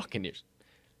 100 Reagan? fucking years.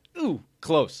 Ooh,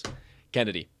 close.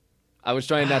 Kennedy. I was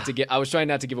trying not to give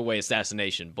away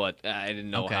assassination, but I didn't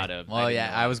know how to. Well,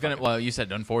 yeah, I was gonna. Well, you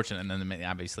said unfortunate, and then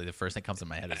obviously the first thing that comes to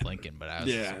my head is Lincoln. But I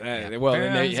was. Well, Fair,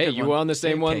 and that's a hey, good you one. were on the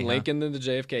same one, JFK, huh? Lincoln and the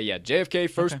JFK. Yeah, JFK,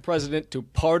 first Okay. president to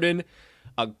pardon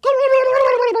a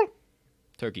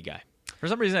turkey guy. For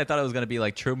some reason, I thought it was gonna be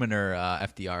like Truman or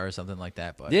FDR or something like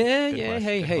that. But Yeah, good yeah. question,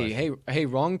 Hey, good hey, question. hey.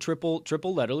 Wrong triple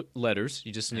letters.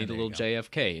 You just need a there little you go.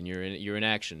 JFK, and you're in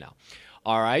action now.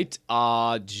 All right.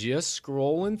 Just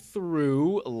scrolling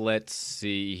through. Let's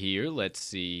see here.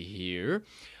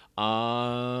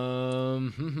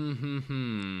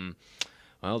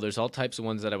 Well, there's all types of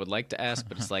ones that I would like to ask,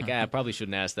 but it's like, I probably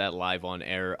shouldn't ask that live on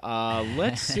air.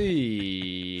 Let's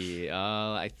see.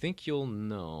 I think you'll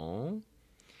know.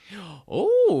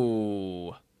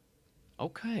 Oh,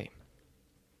 okay.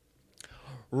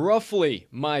 Roughly,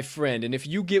 my friend, and if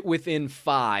you get within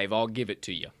 5, I'll give it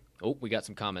to you. Oh, we got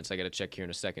some comments I got to check here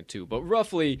in a second, too. But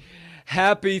roughly,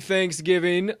 happy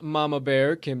Thanksgiving, Mama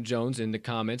Bear, Kim Jones, in the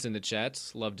comments, in the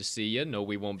chats. Love to see you. No,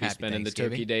 we won't be Happy spending the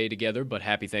Thanksgiving. Turkey Day together, but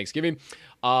happy Thanksgiving.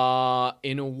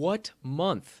 In what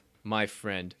month, my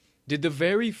friend, did the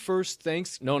very first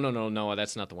No,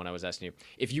 that's not the one I was asking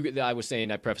you. I was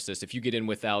saying, I preface this, if you get in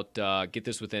without, get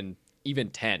this within even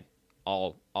 10,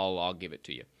 I'll give it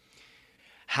to you.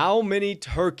 How many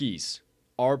turkeys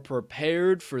are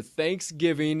prepared for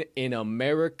Thanksgiving in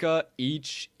America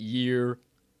each year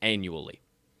annually?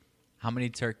 How many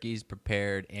turkeys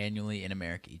prepared annually in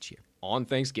America each year? On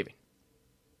Thanksgiving.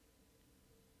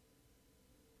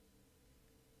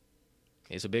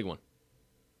 It's a big one.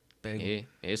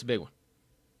 It's a big one.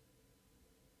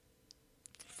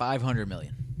 500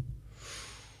 million.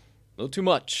 A little too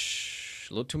much.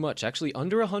 Actually,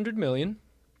 under 100 million.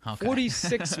 Okay.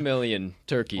 46 million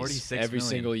turkeys 46 every million.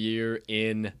 single year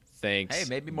in Thanksgiving. Hey,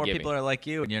 maybe more people are like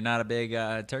you, and you're not a big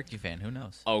turkey fan. Who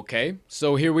knows? Okay,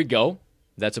 so here we go.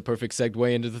 That's a perfect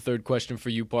segue into the third question for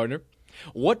you, partner.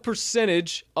 What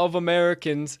percentage of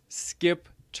Americans skip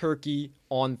turkey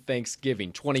on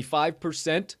Thanksgiving?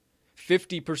 25%,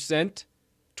 50%,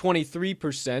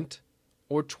 23%,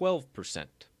 or 12%?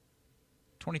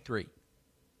 23.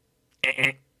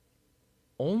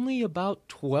 Only about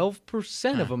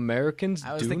 12% of Americans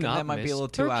I was do thinking not that might miss be a little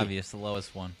too turkey. obvious, the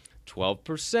lowest one.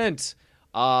 12%.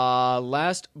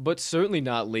 Last but certainly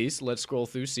not least, let's scroll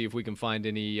through, see if we can find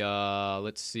any,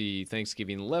 let's see,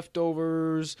 Thanksgiving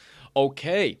leftovers.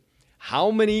 Okay.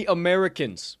 How many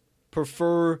Americans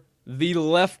prefer the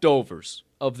leftovers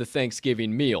of the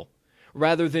Thanksgiving meal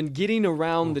rather than getting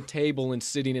around the table and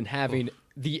sitting and having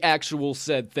the actual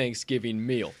said Thanksgiving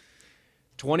meal?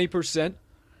 20%,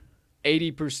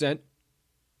 80%,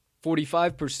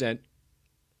 45%,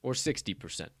 or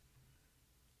 60%?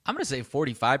 I'm going to say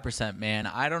 45%, man.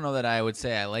 I don't know that I would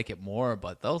say I like it more,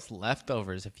 but those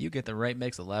leftovers, if you get the right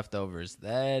mix of leftovers,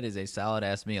 that is a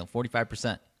solid-ass meal.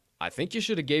 45%. I think you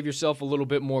should have gave yourself a little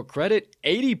bit more credit.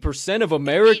 80% of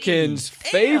Americans 80?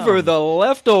 favor Damn. the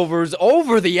leftovers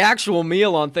over the actual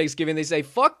meal on Thanksgiving. They say,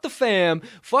 fuck the fam,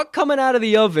 fuck coming out of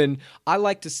the oven. I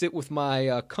like to sit with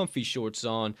my comfy shorts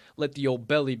on, let the old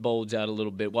belly bulge out a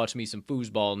little bit, watch me some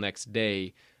foosball next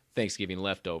day. Thanksgiving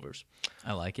leftovers.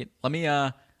 I like it. Let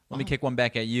me kick one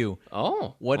back at you.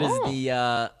 What is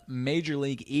the Major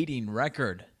League eating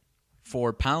record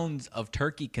for pounds of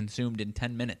turkey consumed in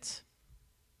 10 minutes?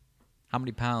 How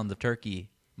many pounds of turkey?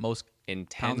 Most In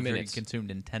 10 pounds of turkey minutes.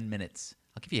 consumed in 10 minutes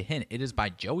I'll give you a hint. It is by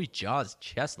Joey Jaws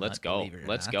Chestnut. Let's go. believe it or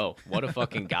Let's not. go. What a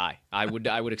fucking guy. I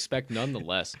would expect none the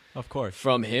less. Of course.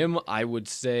 From him, I would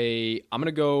say I'm going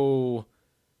to go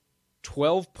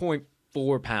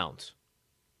 12.4 pounds.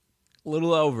 A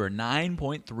little over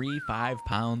 9.35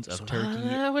 pounds of turkey.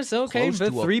 That was okay, Close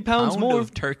but to a 3 pounds pound more.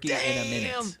 of turkey in a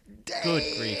minute. Good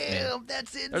grief, man.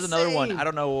 That's insane. There's another one. I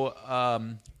don't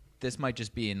know. This might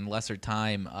just be in lesser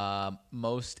time.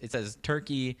 It says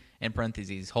turkey in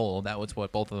parentheses whole. That was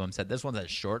what both of them said. This one's a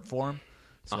short form,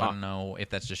 so I don't know if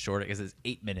that's just short because it's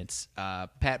 8 minutes.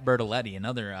 Pat Bertoletti,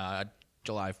 another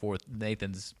July 4th,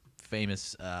 Nathan's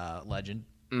famous legend.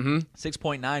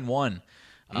 6.91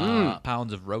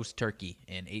 pounds of roast turkey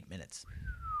in 8 minutes.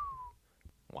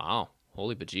 Wow.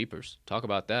 Holy bejeepers. Talk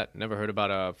about that. Never heard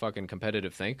about a fucking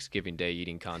competitive Thanksgiving Day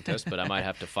eating contest, but I might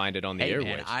have to find it on the Hey, airwaves.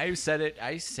 man,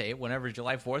 I say it whenever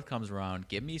July 4th comes around.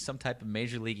 Give me some type of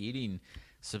Major League Eating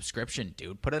subscription,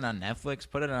 dude. Put it on Netflix.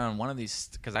 Put it on one of these,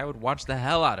 because I would watch the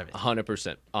hell out of it.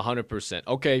 100%. 100%.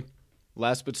 Okay.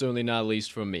 Last but certainly not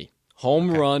least from me. Home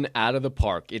run out of the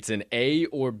park. It's an A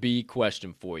or B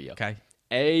question for you. Okay.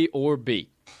 A or B.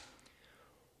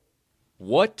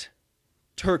 What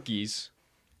turkeys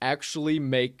actually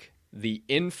make the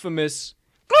infamous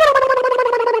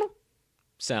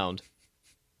sound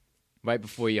right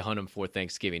before you hunt them for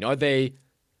Thanksgiving? Are they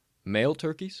male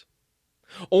turkeys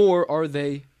or are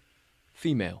they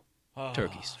female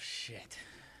turkeys? Oh, shit.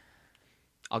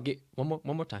 I'll get one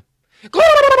more time.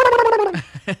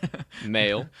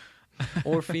 Male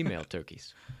or female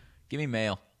turkeys? Give me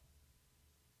male.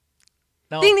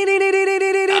 No. Ding, ding, ding, ding, ding,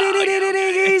 ding, ding, ding, ding, ding,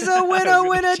 ding. He's a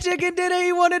winner, chicken dinner.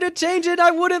 He wanted to change it. I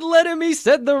wouldn't let him. He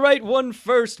said the right one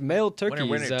first. Male turkeys.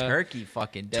 Winner, turkey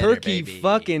fucking dinner, Turkey baby.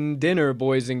 fucking dinner,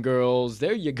 boys and girls.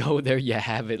 There you go. There you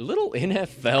have it. Little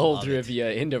NFL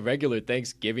trivia into regular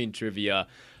Thanksgiving trivia.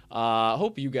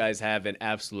 Hope you guys have an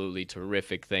absolutely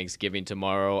terrific Thanksgiving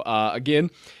tomorrow. Again,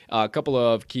 a couple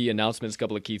of key announcements, a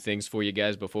couple of key things for you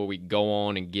guys before we go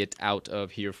on and get out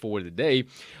of here for the day.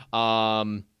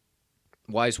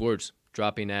 Wise Words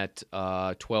dropping at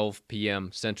 12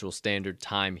 p.m. Central Standard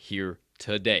Time here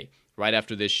today. Right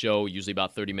after this show, usually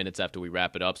about 30 minutes after we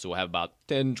wrap it up. So we'll have about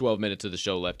 10, 12 minutes of the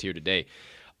show left here today.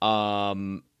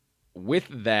 With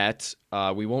that,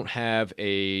 we won't have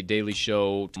a daily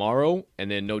show tomorrow and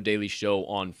then no daily show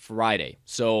on Friday.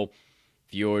 So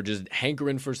if you're just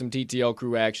hankering for some TTL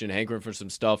crew action, hankering for some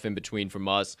stuff in between from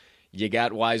us, you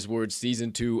got Wise Words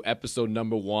Season 2, Episode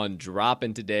number 1,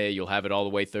 dropping today. You'll have it all the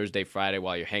way Thursday, Friday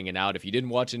while you're hanging out. If you didn't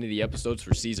watch any of the episodes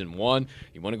for Season 1,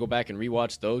 you want to go back and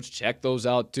rewatch those, check those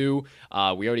out too.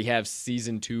 We already have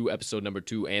Season 2, Episode number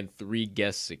 2, and 3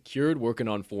 guests secured, working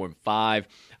on 4 and 5.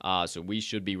 So we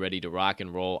should be ready to rock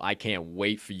and roll. I can't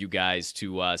wait for you guys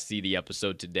to see the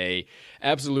episode today.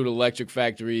 Absolute Electric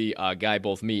Factory, a guy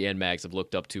both me and Max have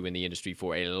looked up to in the industry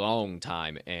for a long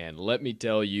time. And let me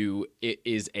tell you, it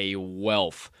is a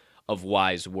wealth of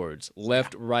wise words,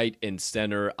 left, right, and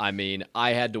center. I mean,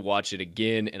 I had to watch it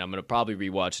again, and I'm going to probably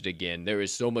rewatch it again. There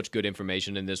is so much good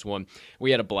information in this one.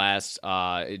 We had a blast.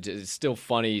 It's still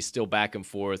funny, still back and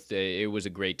forth. It was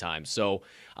a great time. So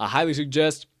I highly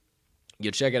suggest you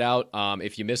check it out.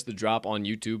 If you missed the drop on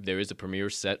YouTube, there is a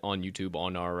premiere set on YouTube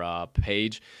on our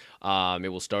page. It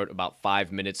will start about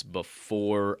 5 minutes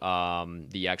before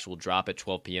the actual drop at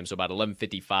 12 p.m. So about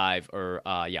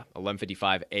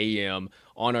 11:55 a.m.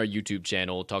 on our YouTube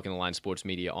channel, Talking the Line Sports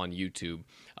Media on YouTube.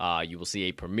 You will see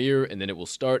a premiere, and then it will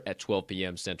start at 12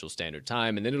 p.m. Central Standard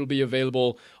Time, and then it'll be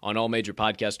available on all major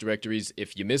podcast directories.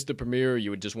 If you missed the premiere,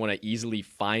 you would just want to easily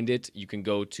find it, you can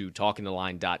go to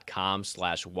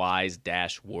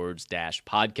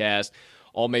talkingtheline.com/wise-words-podcast.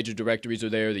 All major directories are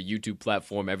there, the YouTube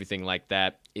platform, everything like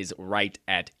that is right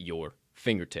at your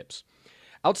fingertips.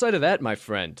 Outside of that, my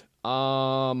friend,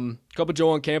 Cup of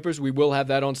Joe on Campers, we will have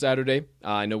that on Saturday.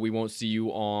 I know we won't see you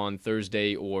on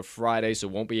Thursday or Friday, so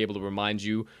won't be able to remind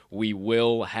you. We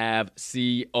will have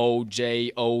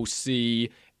COJOC,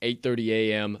 8:30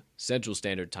 a.m. Central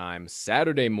Standard Time,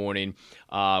 Saturday morning.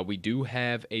 We do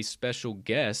have a special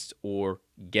guest or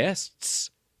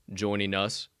guests joining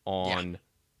us on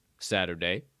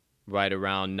Saturday, right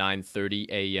around 9:30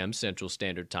 a.m. Central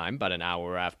Standard Time, about an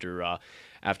hour after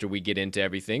we get into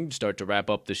everything, start to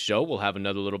wrap up the show. We'll have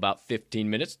another little about 15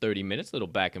 minutes, 30 minutes, little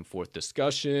back and forth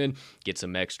discussion, get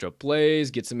some extra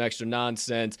plays, get some extra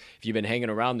nonsense. If you've been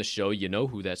hanging around the show, you know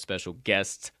who that special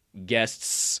guests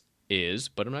is,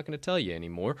 but I'm not going to tell you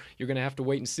anymore. You're going to have to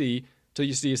wait and see till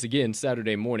you see us again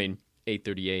Saturday morning,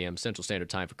 8:30 a.m. Central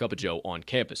Standard Time for Cup of Joe on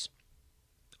campus.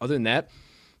 Other than that,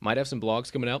 might have some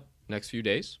blogs coming out next few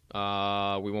days. We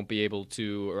won't be able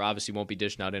to, or obviously won't be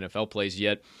dishing out NFL plays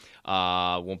yet.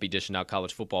 Won't be dishing out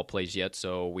college football plays yet.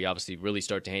 So we obviously really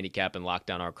start to handicap and lock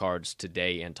down our cards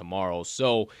today and tomorrow.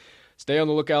 So stay on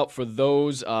the lookout for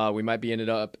those. We might be end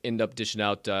up dishing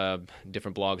out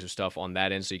different blogs or stuff on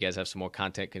that end, so you guys have some more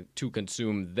content to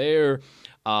consume there.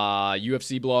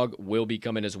 UFC blog will be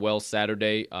coming as well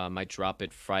Saturday. Might drop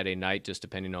it Friday night, just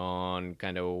depending on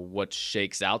kind of what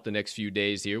shakes out the next few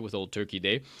days here with Old Turkey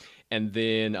Day. And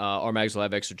then our mags will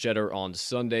have extra cheddar on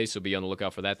Sunday, so be on the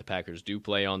lookout for that. The Packers do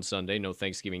play on Sunday. No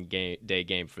Thanksgiving Day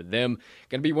game for them.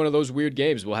 Going to be one of those weird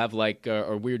games. We'll have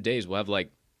or weird days. We'll have 4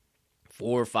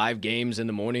 or 5 games in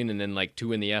the morning and then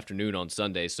 2 in the afternoon on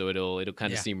Sunday. So it'll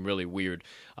kind of seem really weird.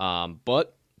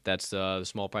 But that's the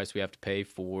small price we have to pay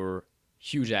for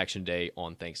huge action day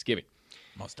on Thanksgiving.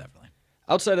 Most definitely.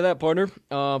 Outside of that, partner,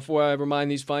 before I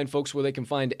remind these fine folks where they can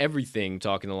find everything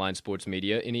Talking the Line Sports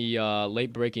Media, any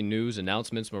late-breaking news,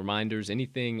 announcements, reminders,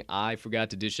 anything I forgot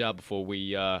to dish out before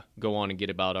we go on and get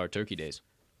about our turkey days?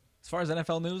 As far as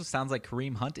NFL news, sounds like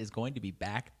Kareem Hunt is going to be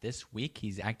back this week.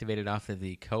 He's activated off of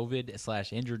the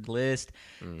COVID/injured list.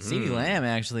 CeeDee Lamb,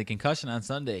 actually, concussion on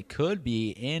Sunday, could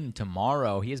be in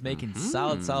tomorrow. He is making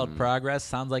solid progress.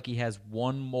 Sounds like he has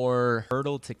one more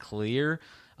hurdle to clear.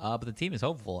 But the team is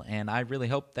hopeful, and I really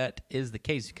hope that is the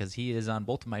case because he is on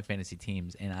both of my fantasy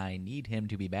teams, and I need him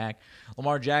to be back.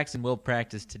 Lamar Jackson will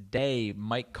practice today.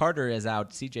 Mike Carter is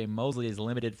out. C.J. Mosley is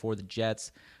limited for the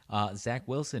Jets. Zach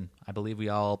Wilson, I believe we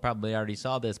all probably already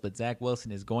saw this, but Zach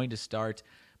Wilson is going to start.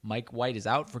 Mike White is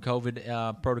out for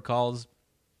COVID protocols.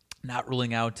 Not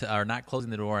ruling out or not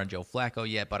closing the door on Joe Flacco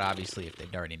yet, but obviously if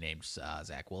they've already named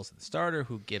Zach Wilson the starter,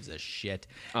 who gives a shit?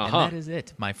 And that is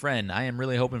it, my friend. I am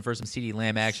really hoping for some CeeDee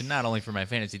Lamb action, not only for my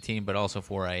fantasy team, but also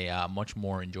for a much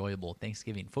more enjoyable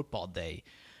Thanksgiving football day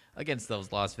against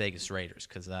those Las Vegas Raiders,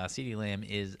 because CeeDee Lamb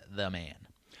is the man.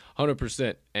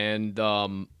 100%. And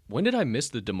when did I miss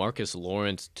the DeMarcus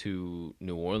Lawrence to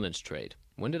New Orleans trade?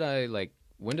 When did I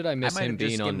miss him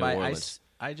being on New Orleans?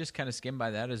 I just kind of skimmed by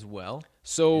that as well.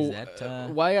 So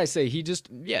why I say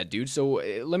dude. So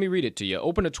let me read it to you.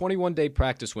 Open a 21-day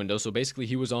practice window. So basically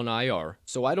he was on IR.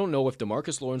 So I don't know if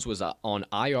DeMarcus Lawrence was on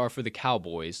IR for the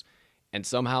Cowboys and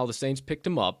somehow the Saints picked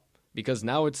him up, because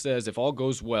now it says if all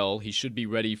goes well, he should be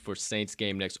ready for Saints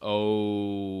game next.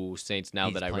 Oh, Saints, now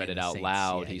that I read it out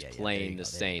loud, he's playing the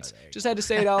Saints. Just had to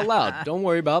say it out loud. Don't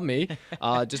worry about me.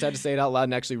 Just had to say it out loud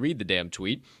and actually read the damn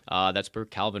tweet. That's per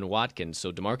Calvin Watkins.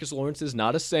 So DeMarcus Lawrence is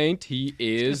not a Saint. He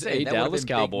is a Dallas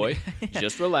Cowboy.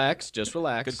 Just relax. Just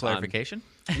relax. Good clarification.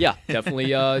 Yeah,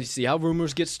 definitely see how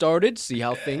rumors get started, see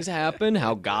how things happen,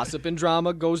 how gossip and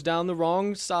drama goes down the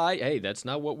wrong side. Hey, that's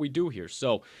not what we do here.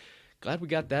 So glad we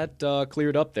got that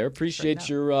cleared up there. Appreciate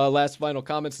your last final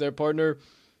comments there, partner.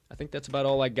 I think that's about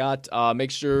all I got.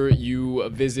 Make sure you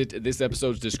visit this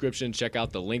episode's description. Check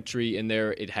out the link tree in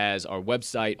there. It has our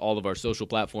website, all of our social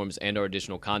platforms, and our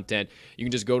additional content. You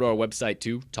can just go to our website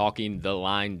too,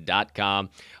 talkingtheline.com.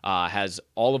 Has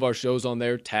all of our shows on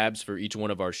there, tabs for each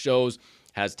one of our shows.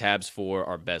 Has tabs for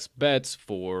our best bets,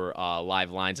 for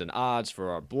live lines and odds, for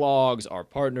our blogs, our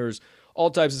partners, all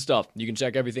types of stuff. You can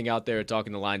check everything out there at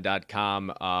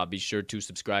talkingtheline.com. Be sure to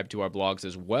subscribe to our blogs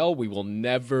as well. We will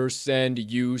never send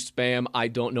you spam. I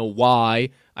don't know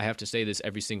why. I have to say this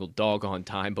every single doggone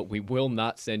time, but we will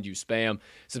not send you spam.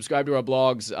 Subscribe to our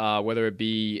blogs, whether it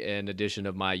be an edition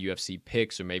of my UFC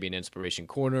picks or maybe an inspiration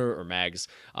corner or Mag's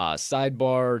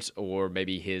sidebars or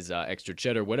maybe his extra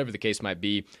cheddar, whatever the case might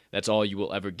be. That's all you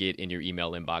will ever get in your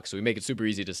email inbox. So we make it super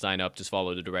easy to sign up. Just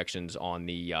follow the directions on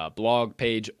the blog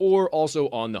page or also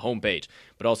on the homepage.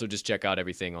 But also just check out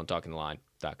everything on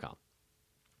talkingtheline.com.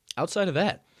 Outside of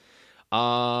that,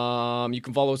 you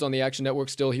can follow us on the Action Network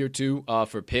still here too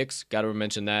for picks. Got to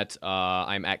mention that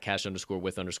I'm at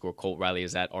cash_with_ Colt Riley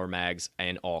is at rmags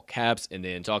and all caps, and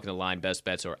then Talking the Line best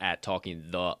bets are at Talking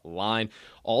the Line.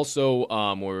 Also,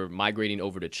 we're migrating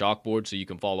over to Chalkboard, so you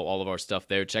can follow all of our stuff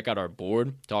there. Check out our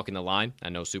board, Talking the Line. I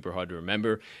know, super hard to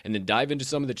remember. And then dive into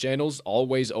some of the channels.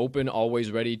 Always open,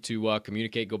 always ready to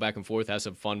communicate, go back and forth, have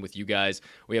some fun with you guys.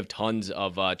 We have tons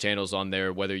of channels on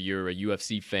there, whether you're a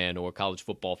UFC fan or a college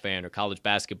football fan or college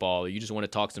basketball, or you just want to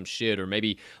talk some shit or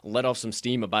maybe let off some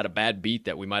steam about a bad beat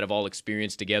that we might have all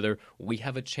experienced together. We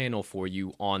have a channel for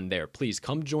you on there. Please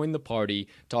come join the party,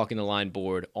 Talking the Line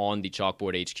board on the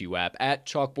Chalkboard HQ app at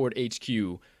Chalkboard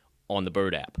HQ on the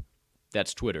Bird app.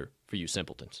 That's Twitter for you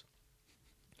simpletons.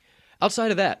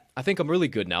 Outside of that, I think I'm really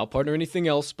good now. Partner, anything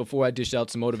else before I dish out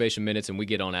some motivation minutes and we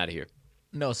get on out of here?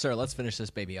 No, sir. Let's finish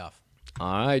this baby off.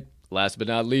 All right. Last but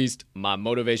not least, my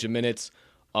motivation minutes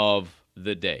of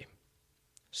the day.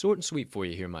 Short and sweet for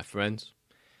you here, my friends.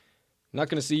 Not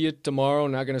going to see you tomorrow,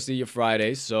 not going to see you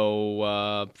Friday,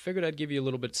 so figured I'd give you a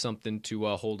little bit something to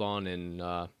hold on and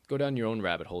go down your own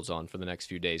rabbit holes on for the next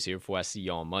few days here before I see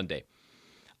you on Monday.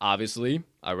 Obviously,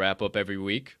 I wrap up every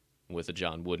week with a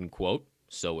John Wooden quote,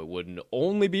 so it wouldn't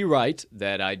only be right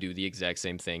that I do the exact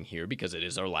same thing here because it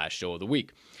is our last show of the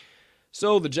week.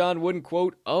 So the John Wooden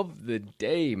quote of the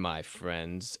day, my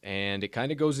friends, and it kind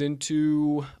of goes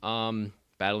into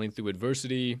battling through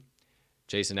adversity,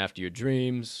 chasing after your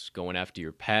dreams, going after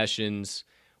your passions,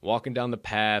 walking down the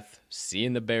path,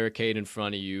 seeing the barricade in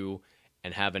front of you,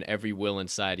 and having every will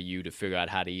inside of you to figure out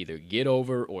how to either get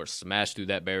over or smash through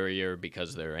that barrier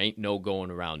because there ain't no going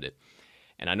around it.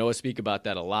 And I know I speak about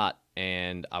that a lot,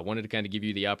 and I wanted to kind of give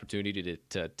you the opportunity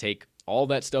to take all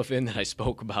that stuff in that I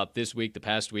spoke about this week, the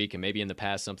past week, and maybe in the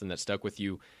past something that stuck with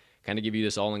you, kind of give you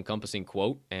this all-encompassing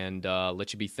quote and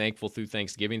let you be thankful through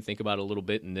Thanksgiving. Think about it a little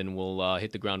bit, and then we'll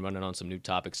hit the ground running on some new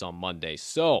topics on Monday.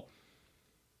 So,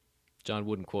 John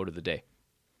Wooden quote of the day.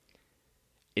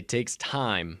 It takes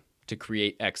time to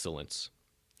create excellence.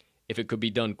 If it could be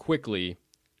done quickly,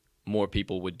 more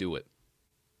people would do it.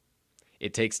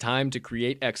 It takes time to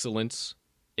create excellence.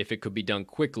 If it could be done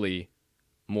quickly,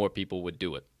 more people would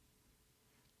do it.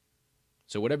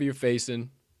 So whatever you're facing,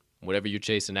 whatever you're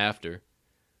chasing after,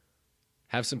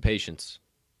 have some patience.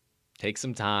 Take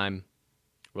some time.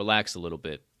 Relax a little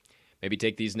bit. Maybe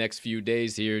take these next few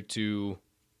days here to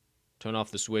turn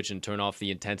off the switch and turn off the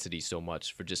intensity so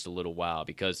much for just a little while,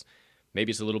 because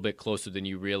maybe it's a little bit closer than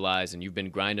you realize and you've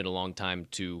been grinding a long time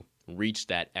to reach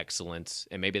that excellence,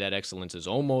 and maybe that excellence is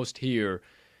almost here.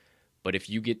 But if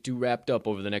you get too wrapped up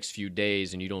over the next few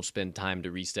days and you don't spend time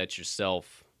to reset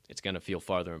yourself, it's going to feel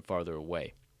farther and farther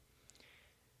away.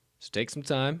 So take some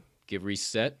time, give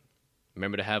reset.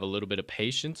 Remember to have a little bit of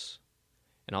patience,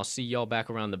 and I'll see y'all back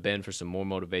around the bend for some more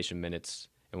motivation minutes,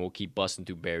 and we'll keep busting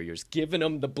through barriers, giving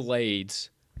them the blades,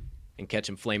 and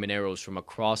catching flaming arrows from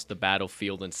across the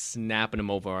battlefield and snapping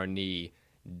them over our knee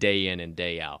day in and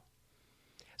day out.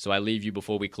 So I leave you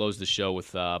before we close the show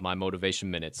with my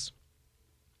motivation minutes.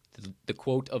 The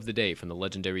quote of the day from the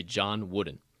legendary John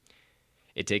Wooden.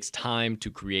 It takes time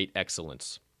to create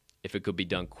excellence. If it could be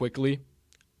done quickly,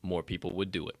 more people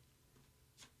would do it.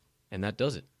 And that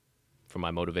does it for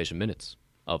my motivation minutes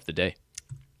of the day.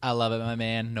 I love it, my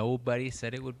man. Nobody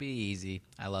said it would be easy.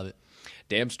 I love it.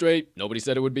 Damn straight. Nobody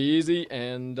said it would be easy,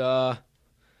 and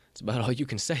it's about all you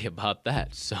can say about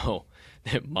that. So,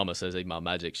 Mama says ain't my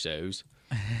magic shows.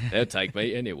 They'll take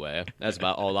me anywhere. That's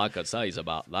about all I could say is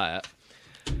about that.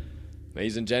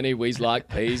 Me's and Jenny, we's like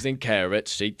peas and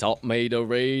carrots. She taught me to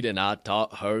read, and I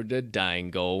taught her to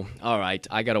dangle. All right,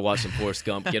 I got to watch some Forrest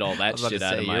Gump, get all that shit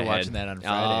out of my head. You're watching that on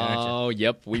Friday, aren't you? Oh,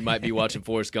 yep. We might be watching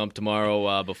Forrest Gump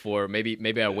tomorrow before.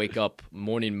 Maybe I wake up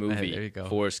morning movie. Hey, there you go.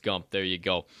 Forrest Gump. There you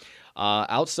go.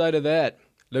 Outside of that,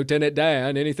 Lieutenant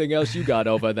Dan, anything else you got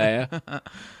over there?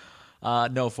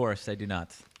 No, Forrest, I do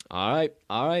not. All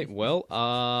right. Well,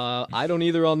 I don't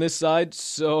either on this side,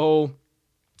 so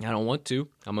I don't want to.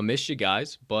 I'm going to miss you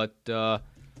guys, but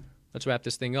let's wrap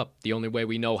this thing up the only way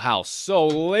we know how. So,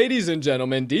 ladies and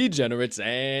gentlemen, degenerates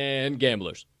and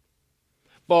gamblers,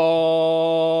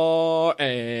 far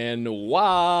and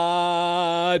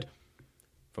wide,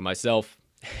 for myself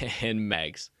and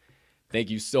Megs, thank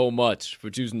you so much for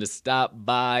choosing to stop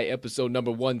by episode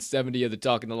number 170 of the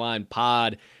Talking the Line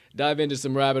pod. Dive into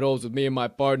some rabbit holes with me and my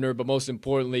partner, but most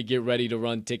importantly, get ready to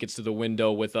run tickets to the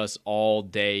window with us all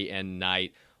day and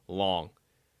night long.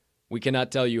 We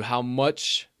cannot tell you how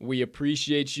much we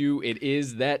appreciate you. It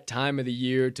is that time of the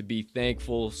year to be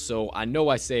thankful. So I know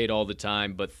I say it all the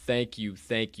time, but thank you.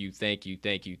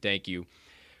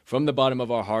 From the bottom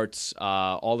of our hearts,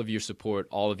 all of your support,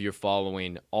 all of your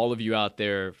following, all of you out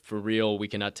there, for real, we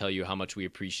cannot tell you how much we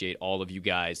appreciate all of you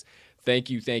guys.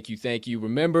 Thank you.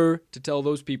 Remember to tell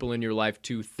those people in your life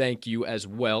to thank you as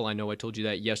well. I know I told you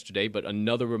that yesterday, but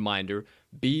another reminder,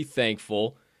 be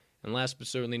thankful. And last but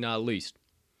certainly not least,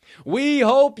 we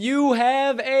hope you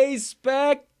have a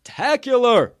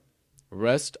spectacular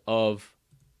rest of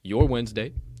your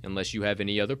Wednesday, unless you have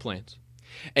any other plans.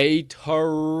 A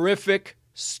terrific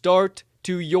start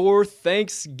to your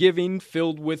Thanksgiving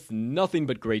filled with nothing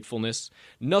but gratefulness,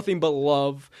 nothing but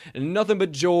love, and nothing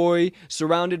but joy,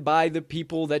 surrounded by the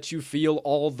people that you feel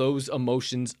all those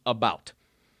emotions about.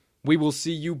 We will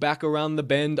see you back around the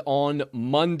bend on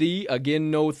Monday.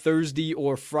 Again, no Thursday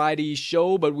or Friday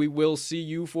show, but we will see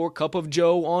you for Cup of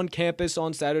Joe on campus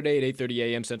on Saturday at 8:30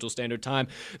 a.m. Central Standard Time.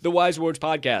 The Wise Words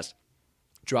Podcast,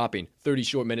 dropping 30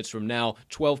 short minutes from now,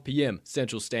 12 p.m.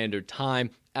 Central Standard Time.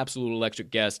 Absolute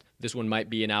electric guest. This one might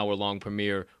be an hour-long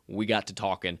premiere. We got to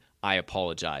talking. I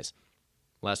apologize.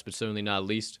 Last but certainly not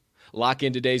least, Lock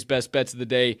in today's best bets of the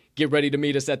day. Get ready to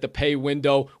meet us at the pay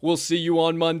window. We'll see you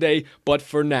on Monday. But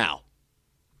for now,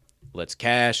 let's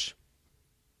cash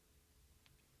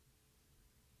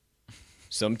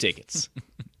some tickets.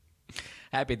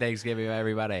 Happy Thanksgiving,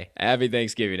 everybody. Happy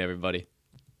Thanksgiving, everybody.